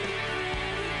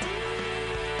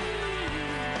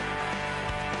deep, pretty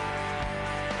deep.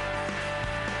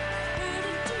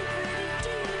 Pretty deep, pretty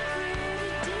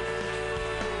deep,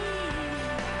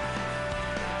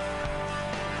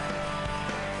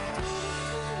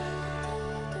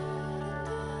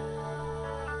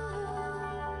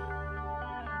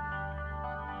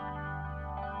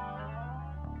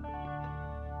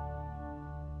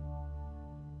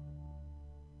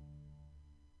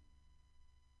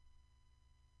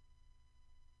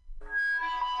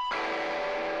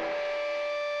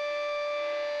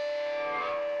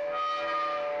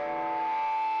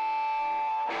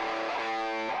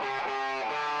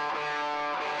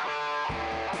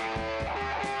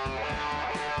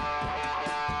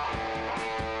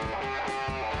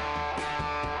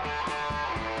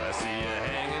 I see you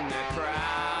hanging that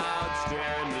crowd,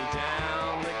 staring me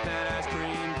down like that ice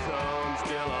cream cone.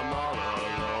 Still I'm all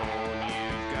alone.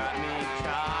 You've got me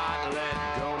caught. Let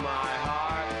go my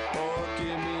heart, or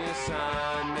give me a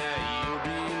sign that you'll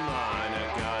be mine. I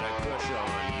got a crush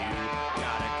on you,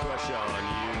 got a crush on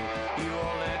you. You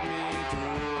won't let me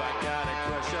through. I got a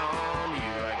crush on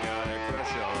you, I got a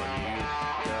crush on you,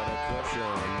 got a crush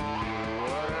on you.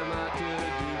 What am I to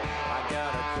do? I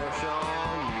got a crush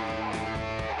on you.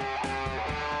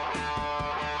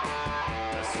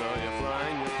 I saw you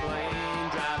flying your plane,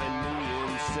 driving me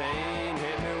insane.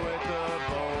 Hit me with a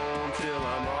bone till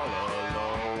I'm all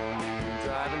alone.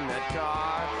 Driving that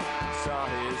car, saw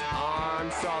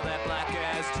once, all that black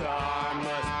as tar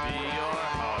must be your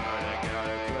heart. I got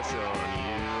a crush on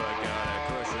you, I got a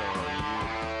crush on you.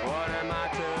 What am I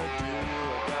to do?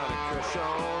 I got a crush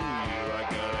on you, I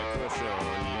got a crush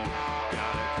on you,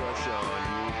 got a crush on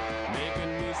you,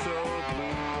 making me so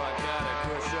blue. I got a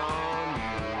crush on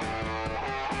you.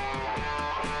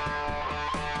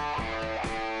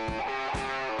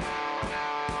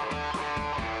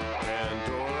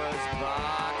 Pandora's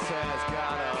box has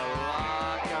got a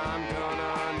lock. I'm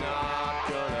gonna knock,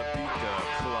 gonna beat the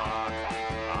clock.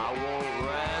 I won't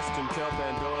rest until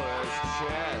Pandora's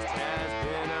chest has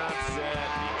been upset,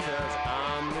 because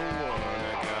I'm the one.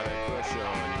 I got a crush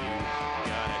on you,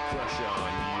 got a crush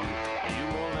on you. You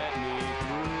won't let me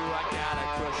through. I got a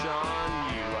crush on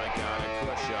you, I got a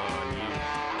crush on you,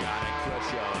 got a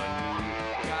crush on you,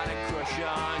 got a crush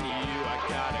on you, I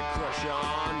got a crush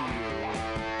on you.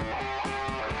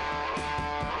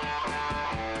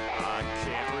 I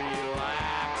can't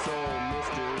relax, old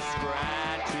Mr.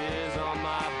 Scratch is on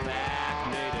my back.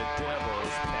 Made a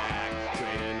devil's pact,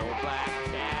 trading old black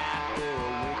cat for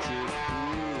a witch's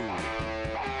brew.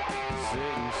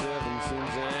 Satan, seven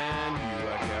sins, and you.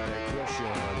 I got a crush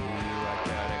on you, I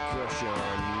got a crush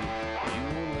on you. You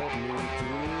won't let me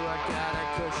through. I got a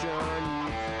crush on you,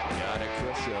 got a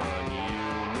crush on you,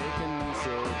 making me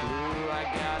so blue. I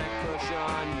got a crush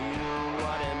on you.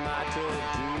 What am I to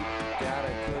do? Got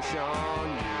a crush on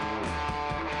you.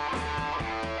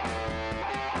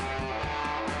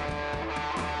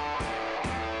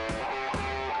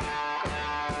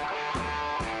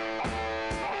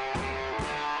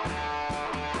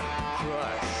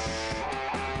 Crush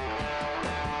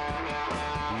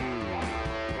you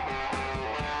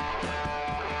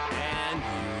and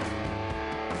you.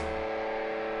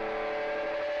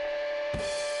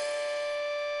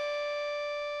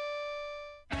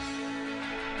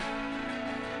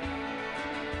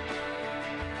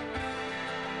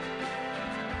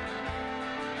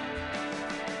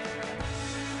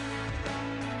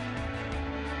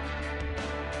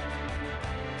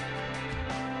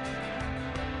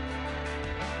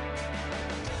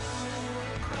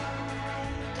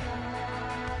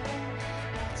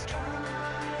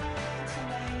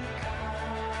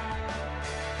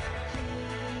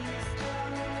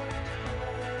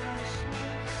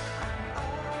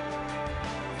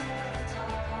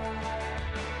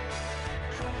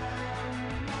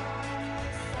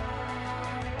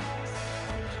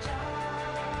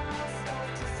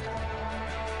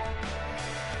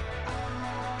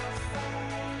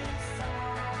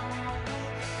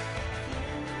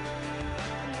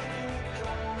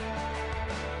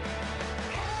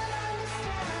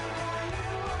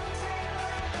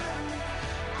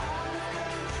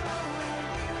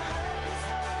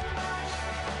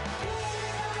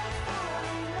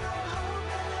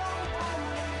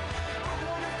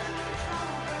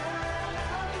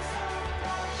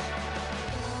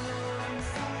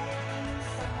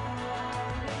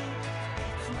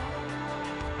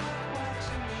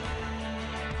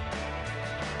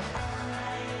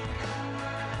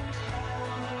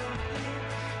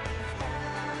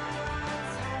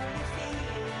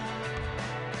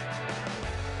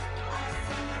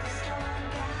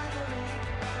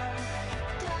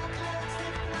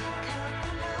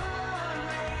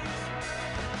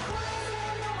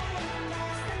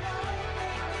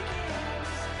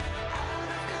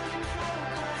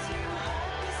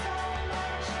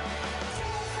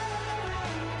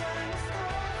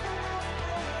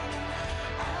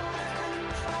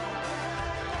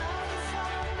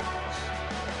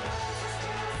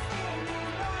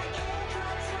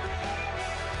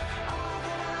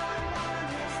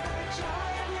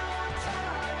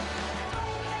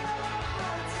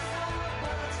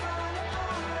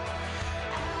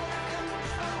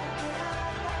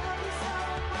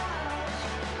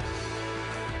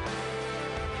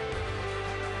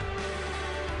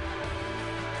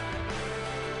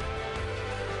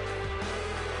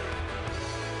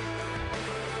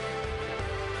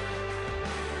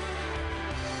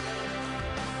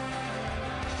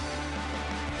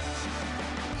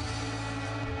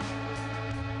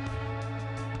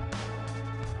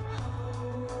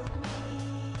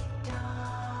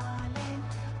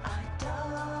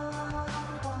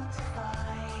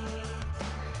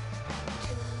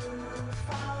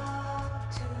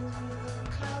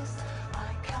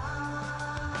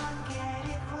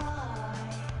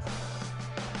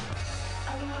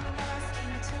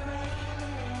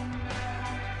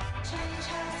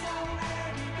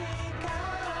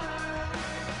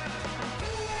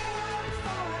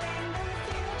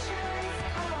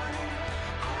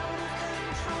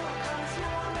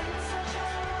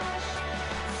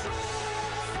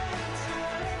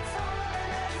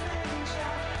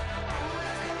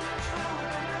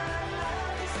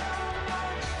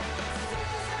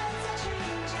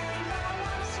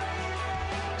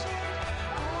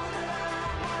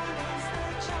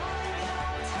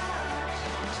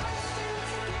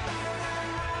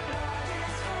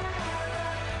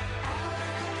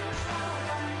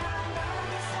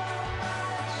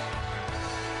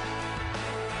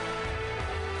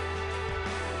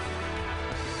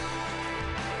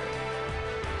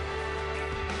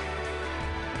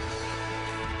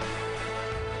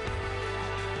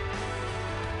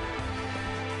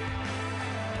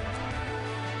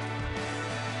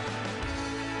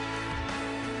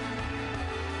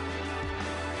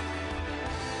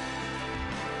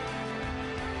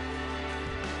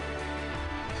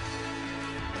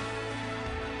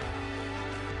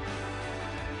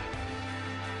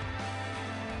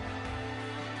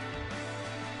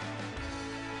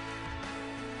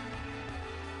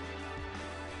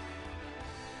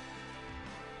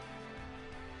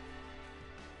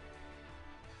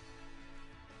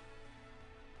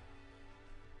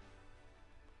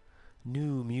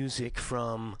 music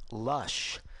from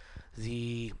Lush,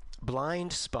 the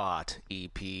Blind Spot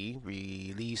EP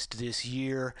released this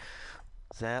year.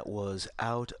 That was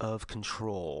Out of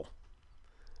Control.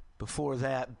 Before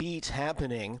that, Beat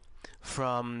Happening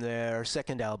from their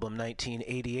second album,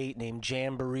 1988, named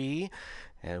Jamboree,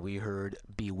 and we heard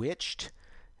Bewitched.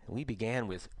 And we began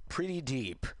with Pretty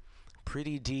Deep.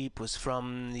 Pretty Deep was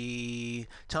from the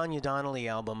Tanya Donnelly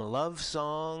album, Love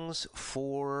Songs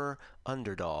for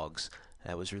Underdogs.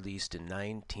 That was released in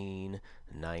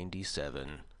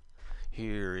 1997.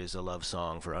 Here is a love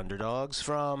song for underdogs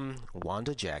from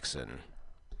Wanda Jackson.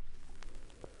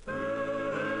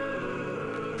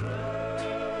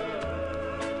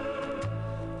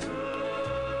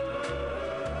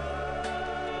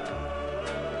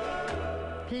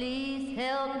 Please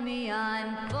help me,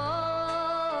 I'm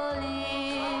falling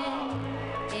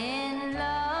in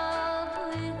love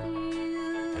with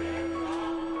you.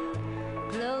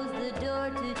 Close the door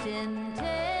to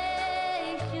temptation.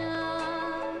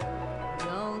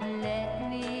 Don't let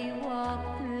me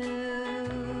walk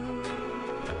through.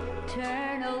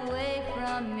 Turn away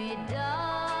from me,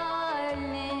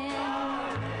 darling.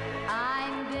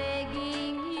 I'm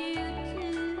begging you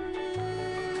to.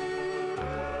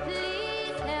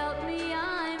 Please help me,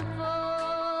 I'm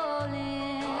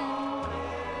falling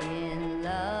in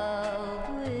love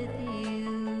with you.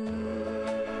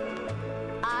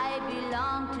 I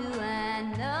belong to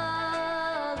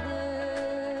another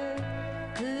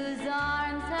whose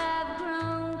arms have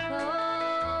grown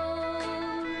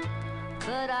cold,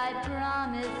 but I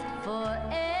promised forever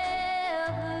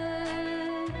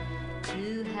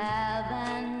to have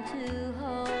and to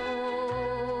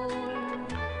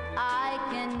hold. I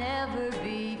can never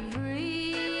be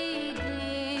free,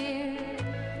 dear,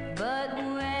 but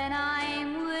when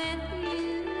I'm with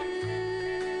you,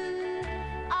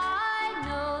 I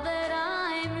know that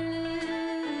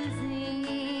I'm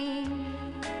losing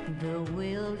the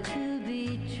will to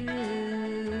be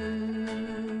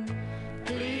true.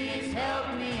 Please help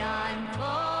me, I'm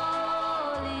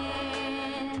falling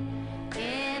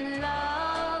in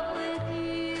love with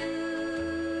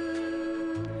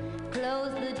you.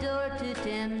 Close the door to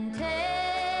temptation.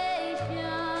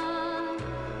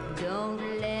 Don't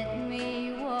let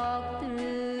me walk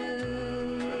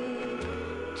through.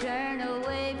 Turn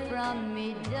away from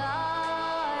me,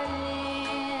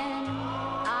 darling.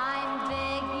 I'm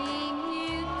begging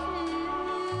you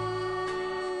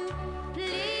to.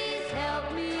 Please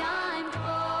help me, I'm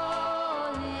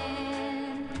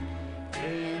falling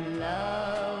in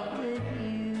love with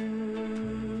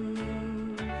you.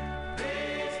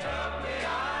 Please help me,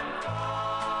 I'm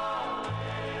falling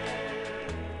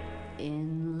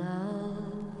in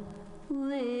love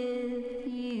with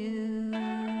you.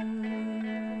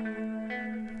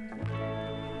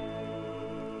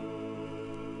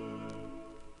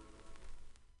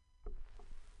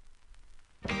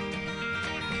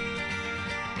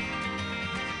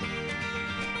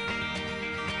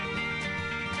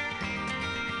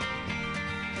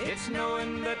 It's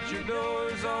knowing that your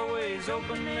door's always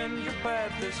open and your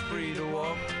path is free to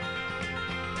walk.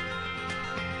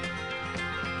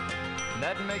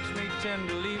 That makes me tend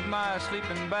to leave my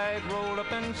sleeping bag rolled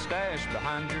up and stashed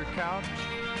behind your couch.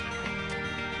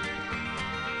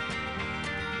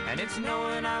 And it's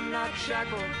knowing I'm not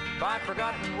shackled by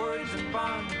forgotten words and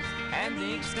bonds and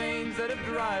the ink stains that have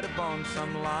dried upon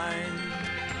some line.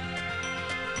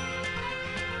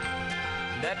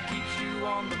 That keeps you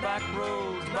on the back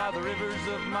roads by the rivers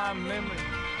of my memory.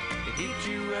 It keeps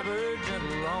you ever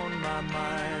gentle on my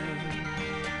mind.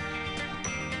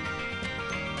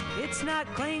 It's not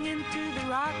clinging to the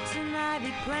rocks and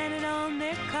ivy planted on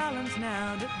their columns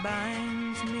now that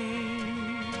binds me,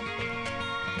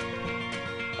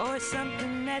 or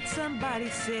something that somebody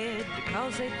said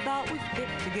because they thought we fit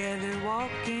together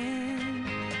walking.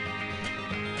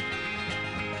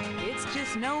 It's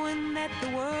just knowing that the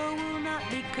world will not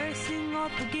be cursing or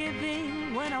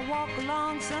forgiving when I walk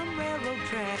along some railroad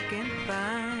track and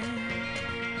find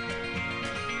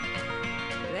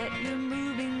that you're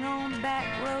moving on back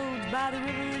roads by the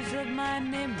rivers of my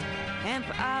memory, and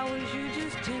for hours you're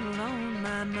just gentle on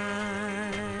my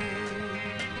mind.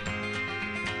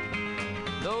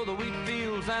 Though the wheat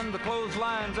fields and the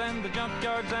clotheslines and the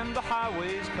junkyards and the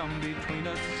highways come between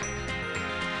us,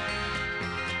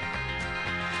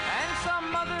 and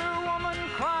some other woman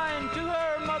crying to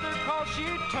her mother 'cause she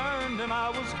turned and I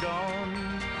was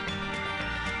gone,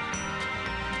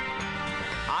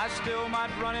 I still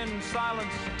might run in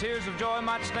silence, tears of joy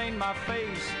might stain my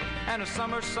face, and a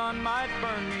summer sun might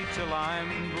burn me till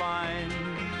I'm blind.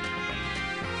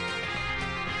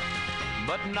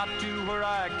 but not to where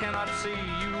I cannot see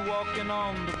you walking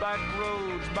on the back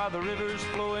roads by the rivers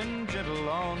flowing gentle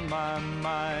on my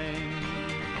mind.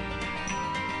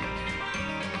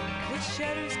 The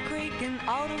shutters creak and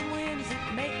autumn winds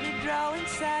that make me draw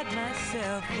inside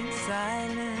myself in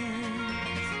silence.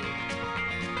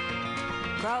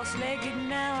 Cross-legged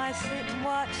now I sit and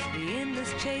watch the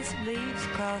endless chase of leaves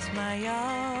across my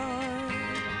yard.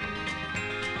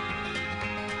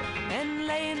 And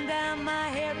laying down my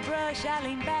hairbrush, I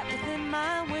lean back within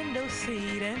my window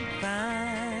seat and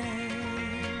find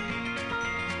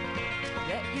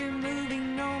that you're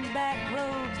moving on back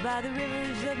roads by the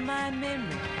rivers of my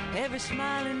memory, ever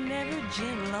smiling, ever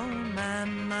gentle on my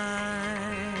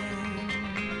mind.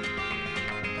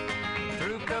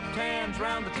 Through cupped hands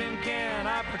round the tin can,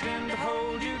 I pretend to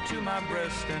hold you to my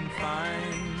breast and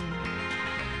find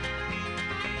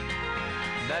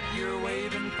that you're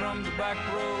waving from the back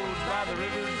roads by the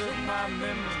rivers of my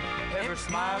memory, ever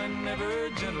smiling, ever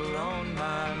gentle on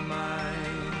my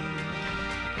mind.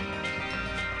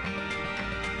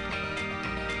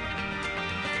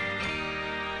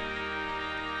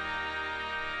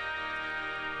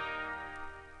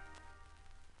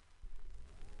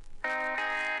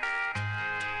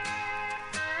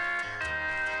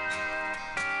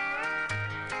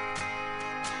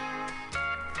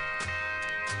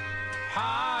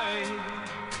 High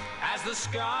as the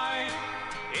sky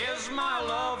is my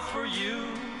love for you.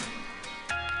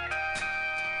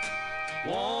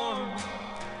 Warm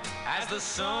as the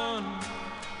sun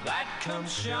that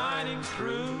comes shining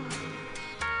through.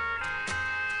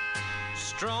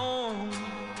 Strong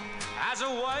as a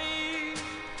wave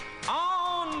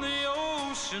on the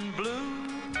ocean blue.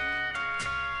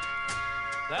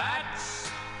 That's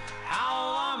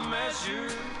how I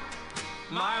measure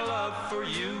my love for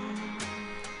you.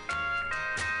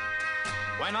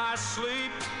 When I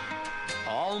sleep,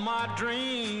 all my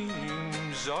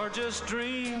dreams are just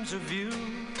dreams of you.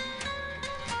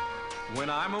 When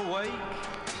I'm awake,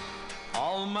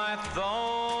 all my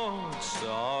thoughts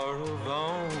are of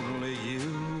only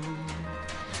you.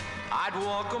 I'd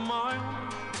walk a mile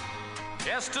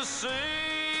just to see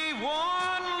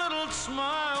one little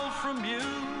smile from you.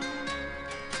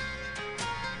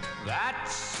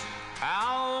 That's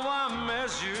how I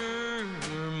measure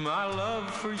my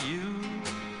love for you.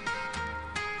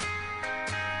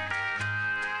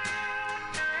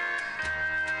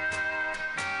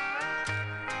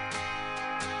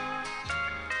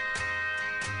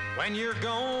 When you're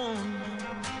gone,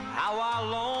 how I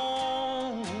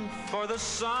long for the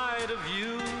sight of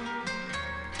you.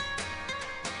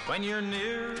 When you're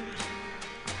near,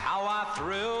 how I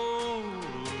thrill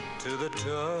to the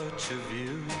touch of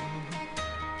you.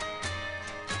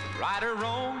 Right or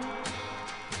wrong,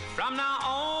 from now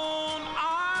on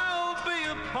I'll be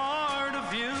a part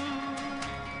of you.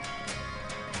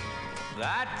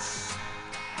 That's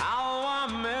how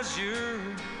I measure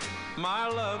my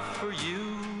love for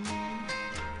you.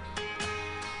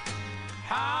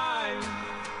 High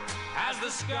as the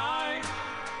sky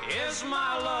is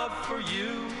my love for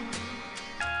you.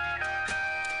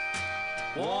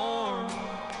 Warm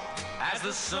as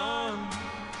the sun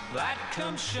that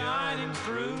comes shining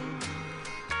through.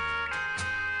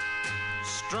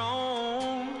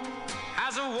 Strong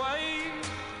as a wave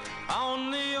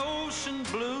on the ocean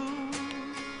blue.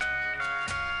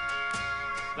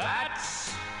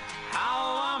 That's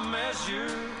how I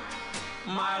measure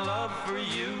my love for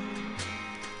you.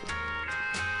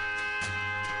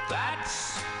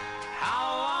 That's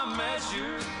how I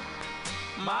measure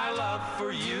my love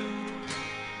for you.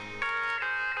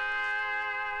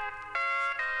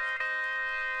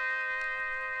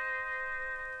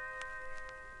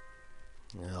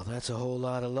 Well, that's a whole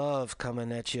lot of love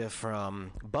coming at you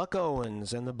from Buck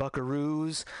Owens and the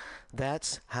Buckaroos.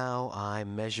 That's how I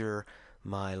measure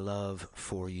my love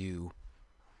for you.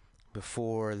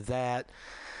 Before that,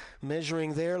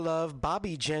 measuring their love,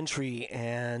 Bobby Gentry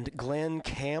and Glenn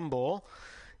Campbell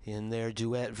in their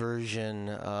duet version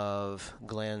of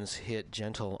Glenn's hit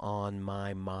Gentle on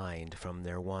My Mind from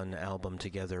their one album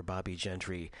together, Bobby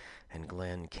Gentry and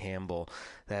Glenn Campbell.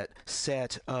 That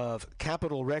set of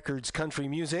Capitol Records country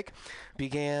music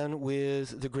began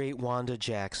with the great Wanda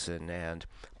Jackson and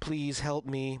Please Help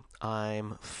Me,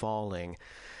 I'm Falling.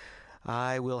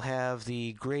 I will have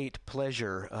the great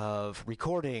pleasure of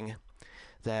recording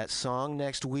that song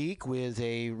next week with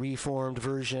a reformed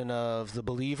version of The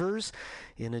Believers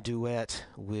in a duet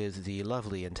with the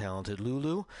lovely and talented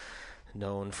Lulu,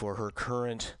 known for her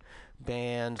current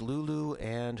band Lulu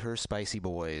and her Spicy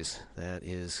Boys. That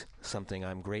is something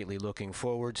I'm greatly looking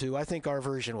forward to. I think our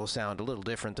version will sound a little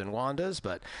different than Wanda's,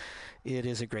 but it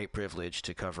is a great privilege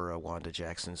to cover a Wanda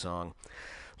Jackson song.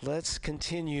 Let's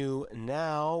continue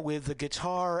now with the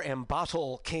guitar and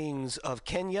bottle kings of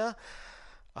Kenya,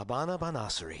 Abana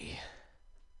Banasari.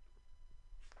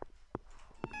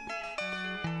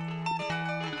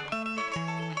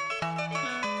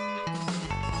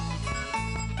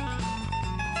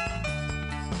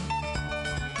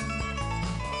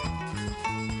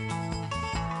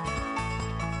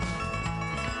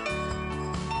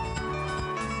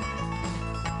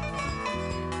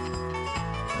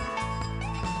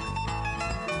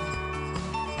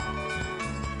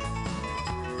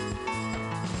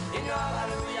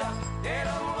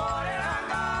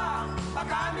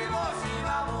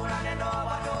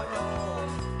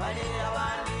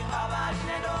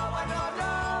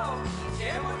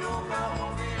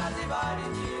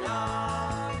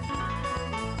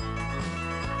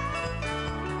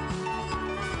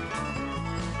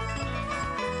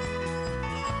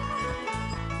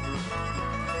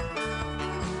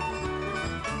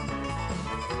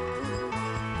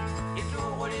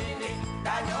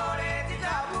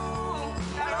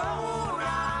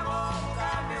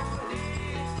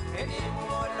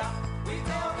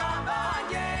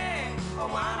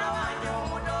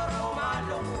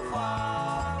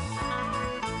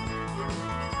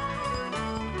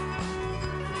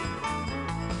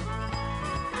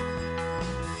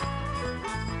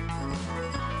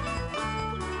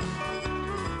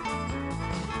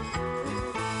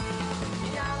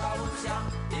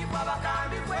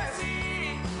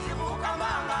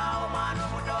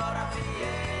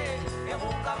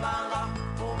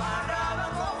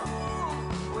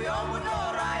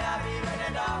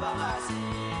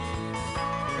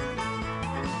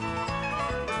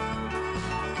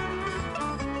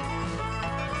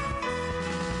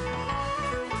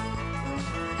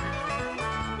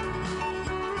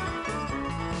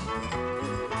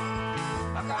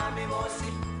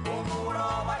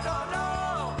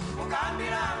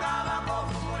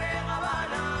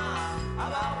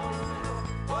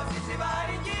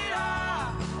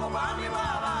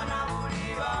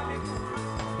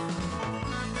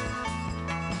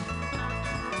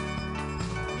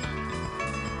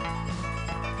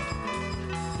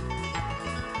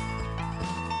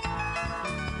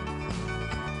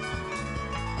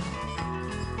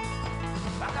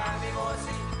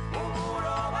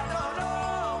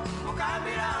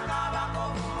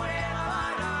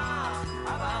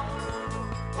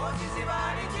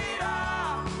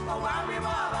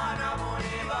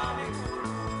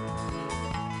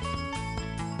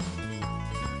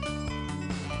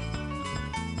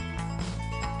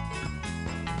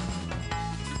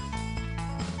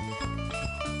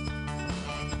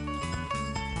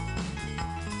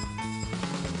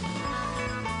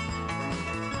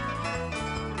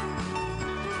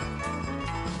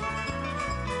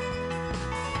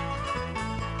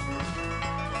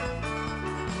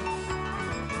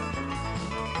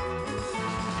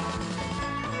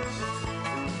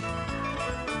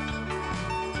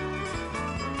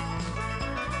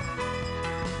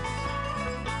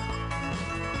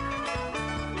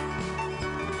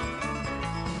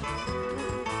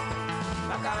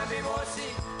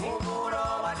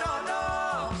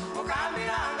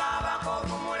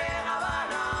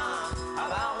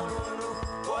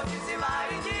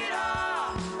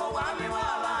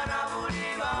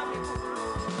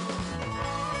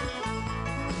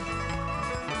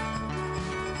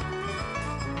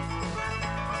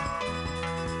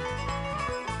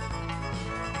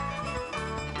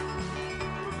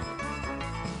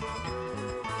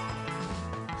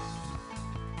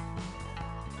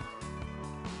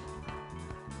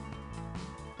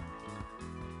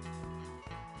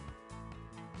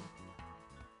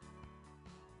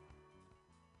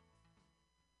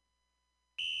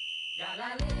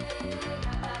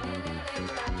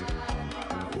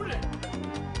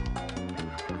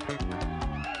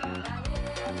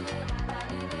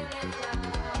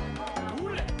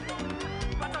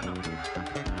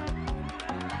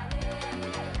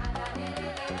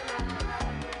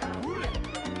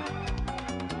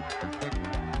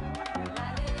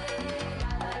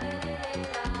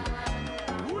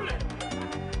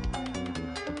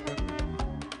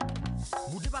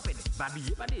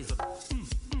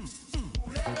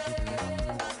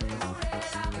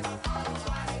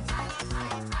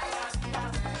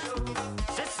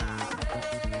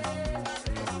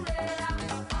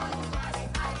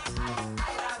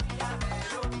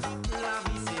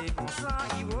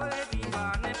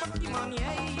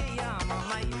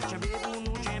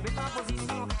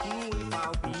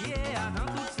 pas oublier dans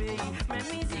tout pays. Mais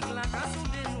musique là, quand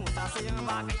soudain nous, ça c'est un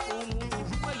bagage pour nous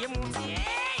toujours y monter.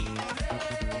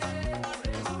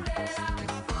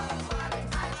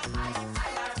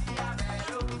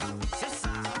 C'est ça.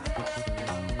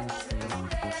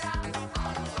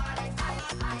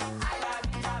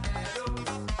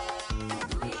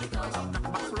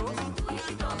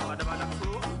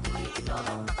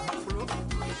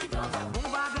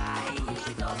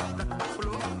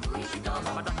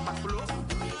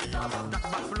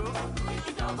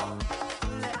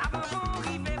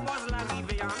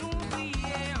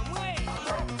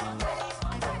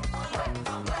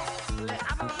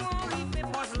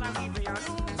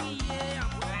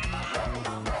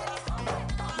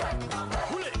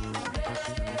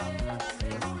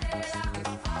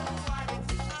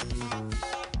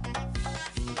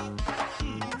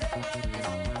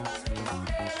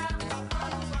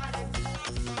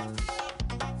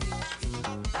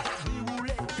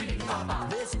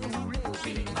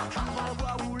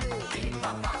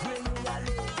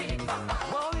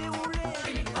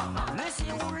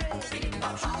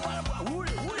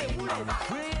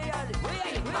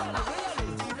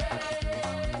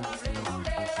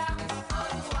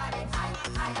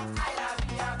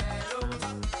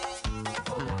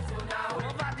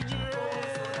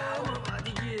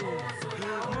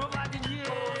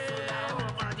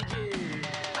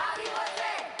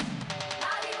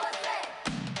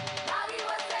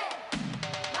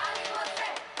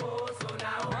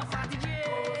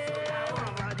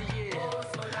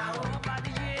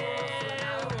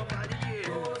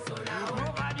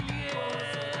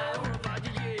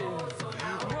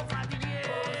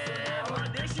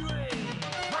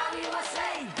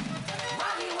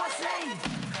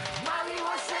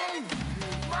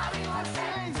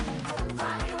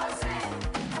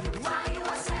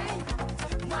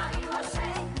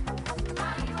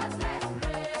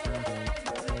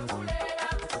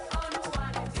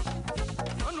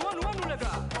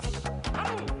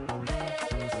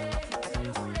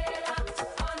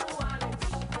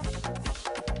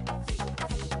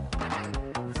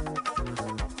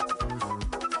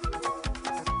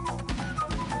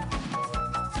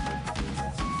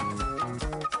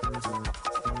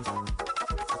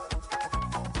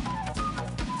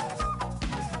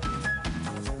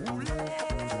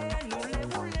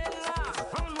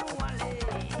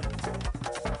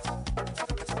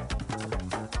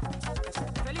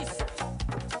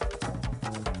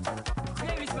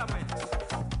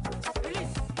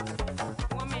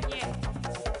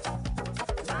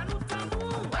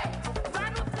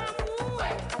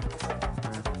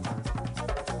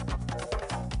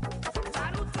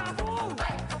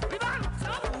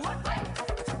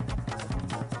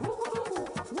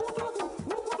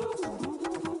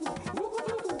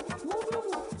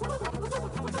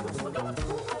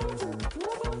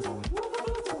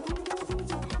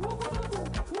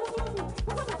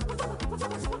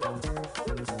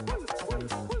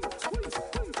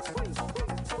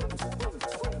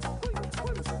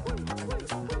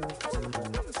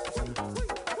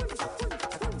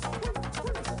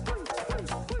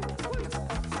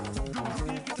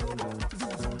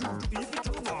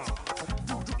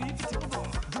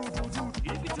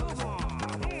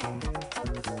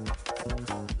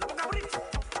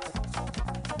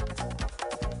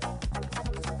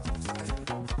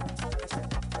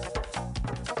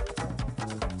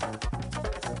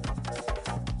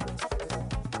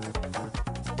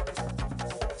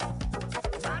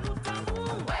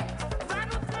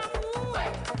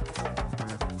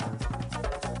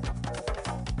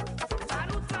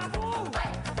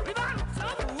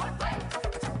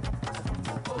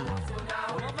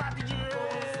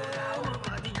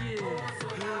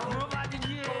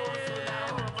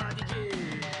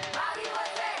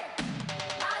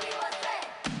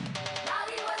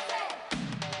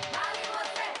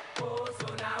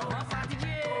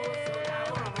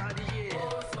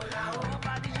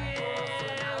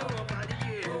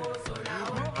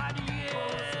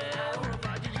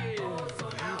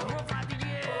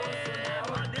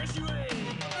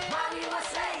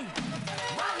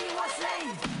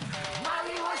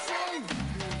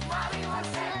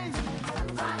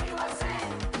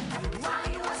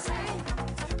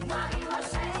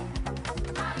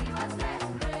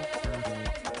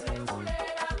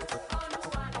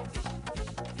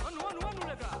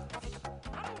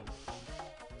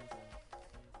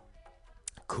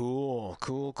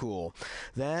 Cool.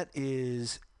 That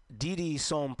is Didi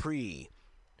Saint-Prix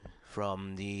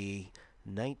from the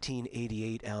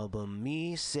 1988 album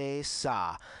Mi C'est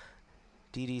Ça.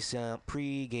 Didi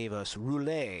Saint-Prix gave us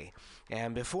Roulé.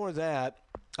 And before that,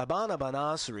 Abana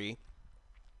Banasri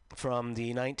from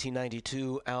the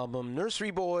 1992 album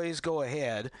Nursery Boys Go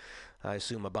Ahead. I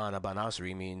assume Abana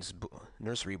Banasri means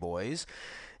Nursery Boys.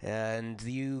 And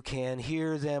you can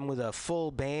hear them with a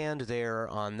full band there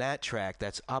on that track.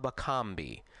 That's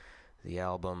Abakambi, the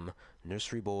album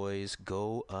Nursery Boys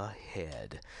Go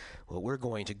Ahead. Well, we're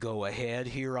going to go ahead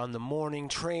here on the morning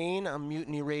train on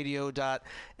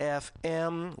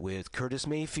MutinyRadio.fm with Curtis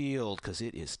Mayfield, because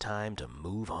it is time to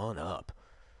move on up.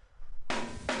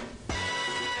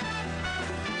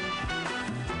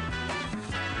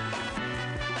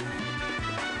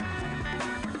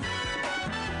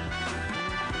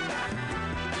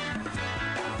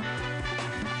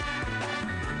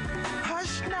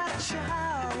 Hush not,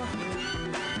 child,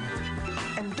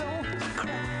 and don't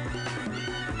cry.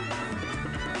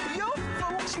 Your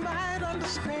folks might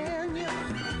understand you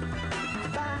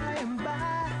by and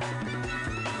by.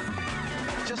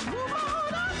 Just move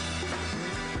on up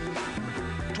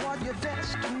toward your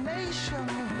destination.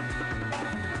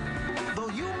 Though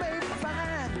you may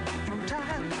find from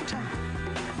time to time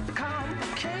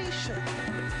complication.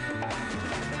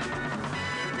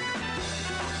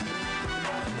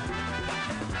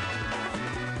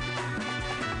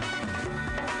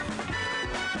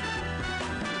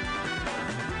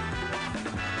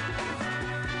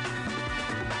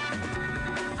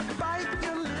 Bite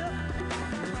your lip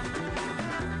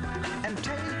and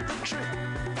take the trip.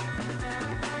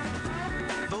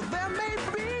 Though there may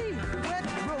be wet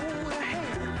road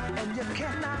ahead and you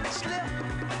cannot slip,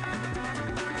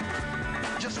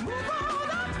 just move on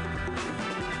up.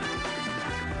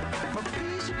 For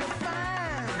peace you'll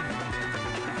find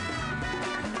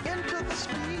into the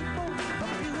steeple of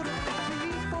beautiful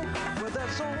people where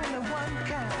there's only one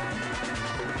kind.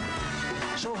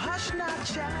 So hush not,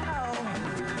 child,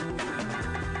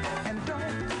 and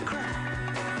don't cry.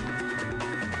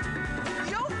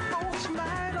 Your folks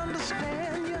might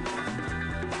understand you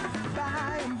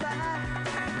by and by.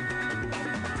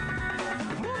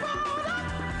 Move on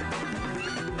up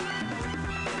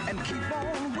and keep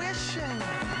on wishing.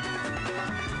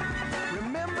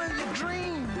 Remember your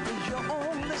dream is your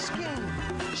only scheme,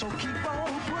 so keep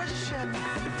on pushing.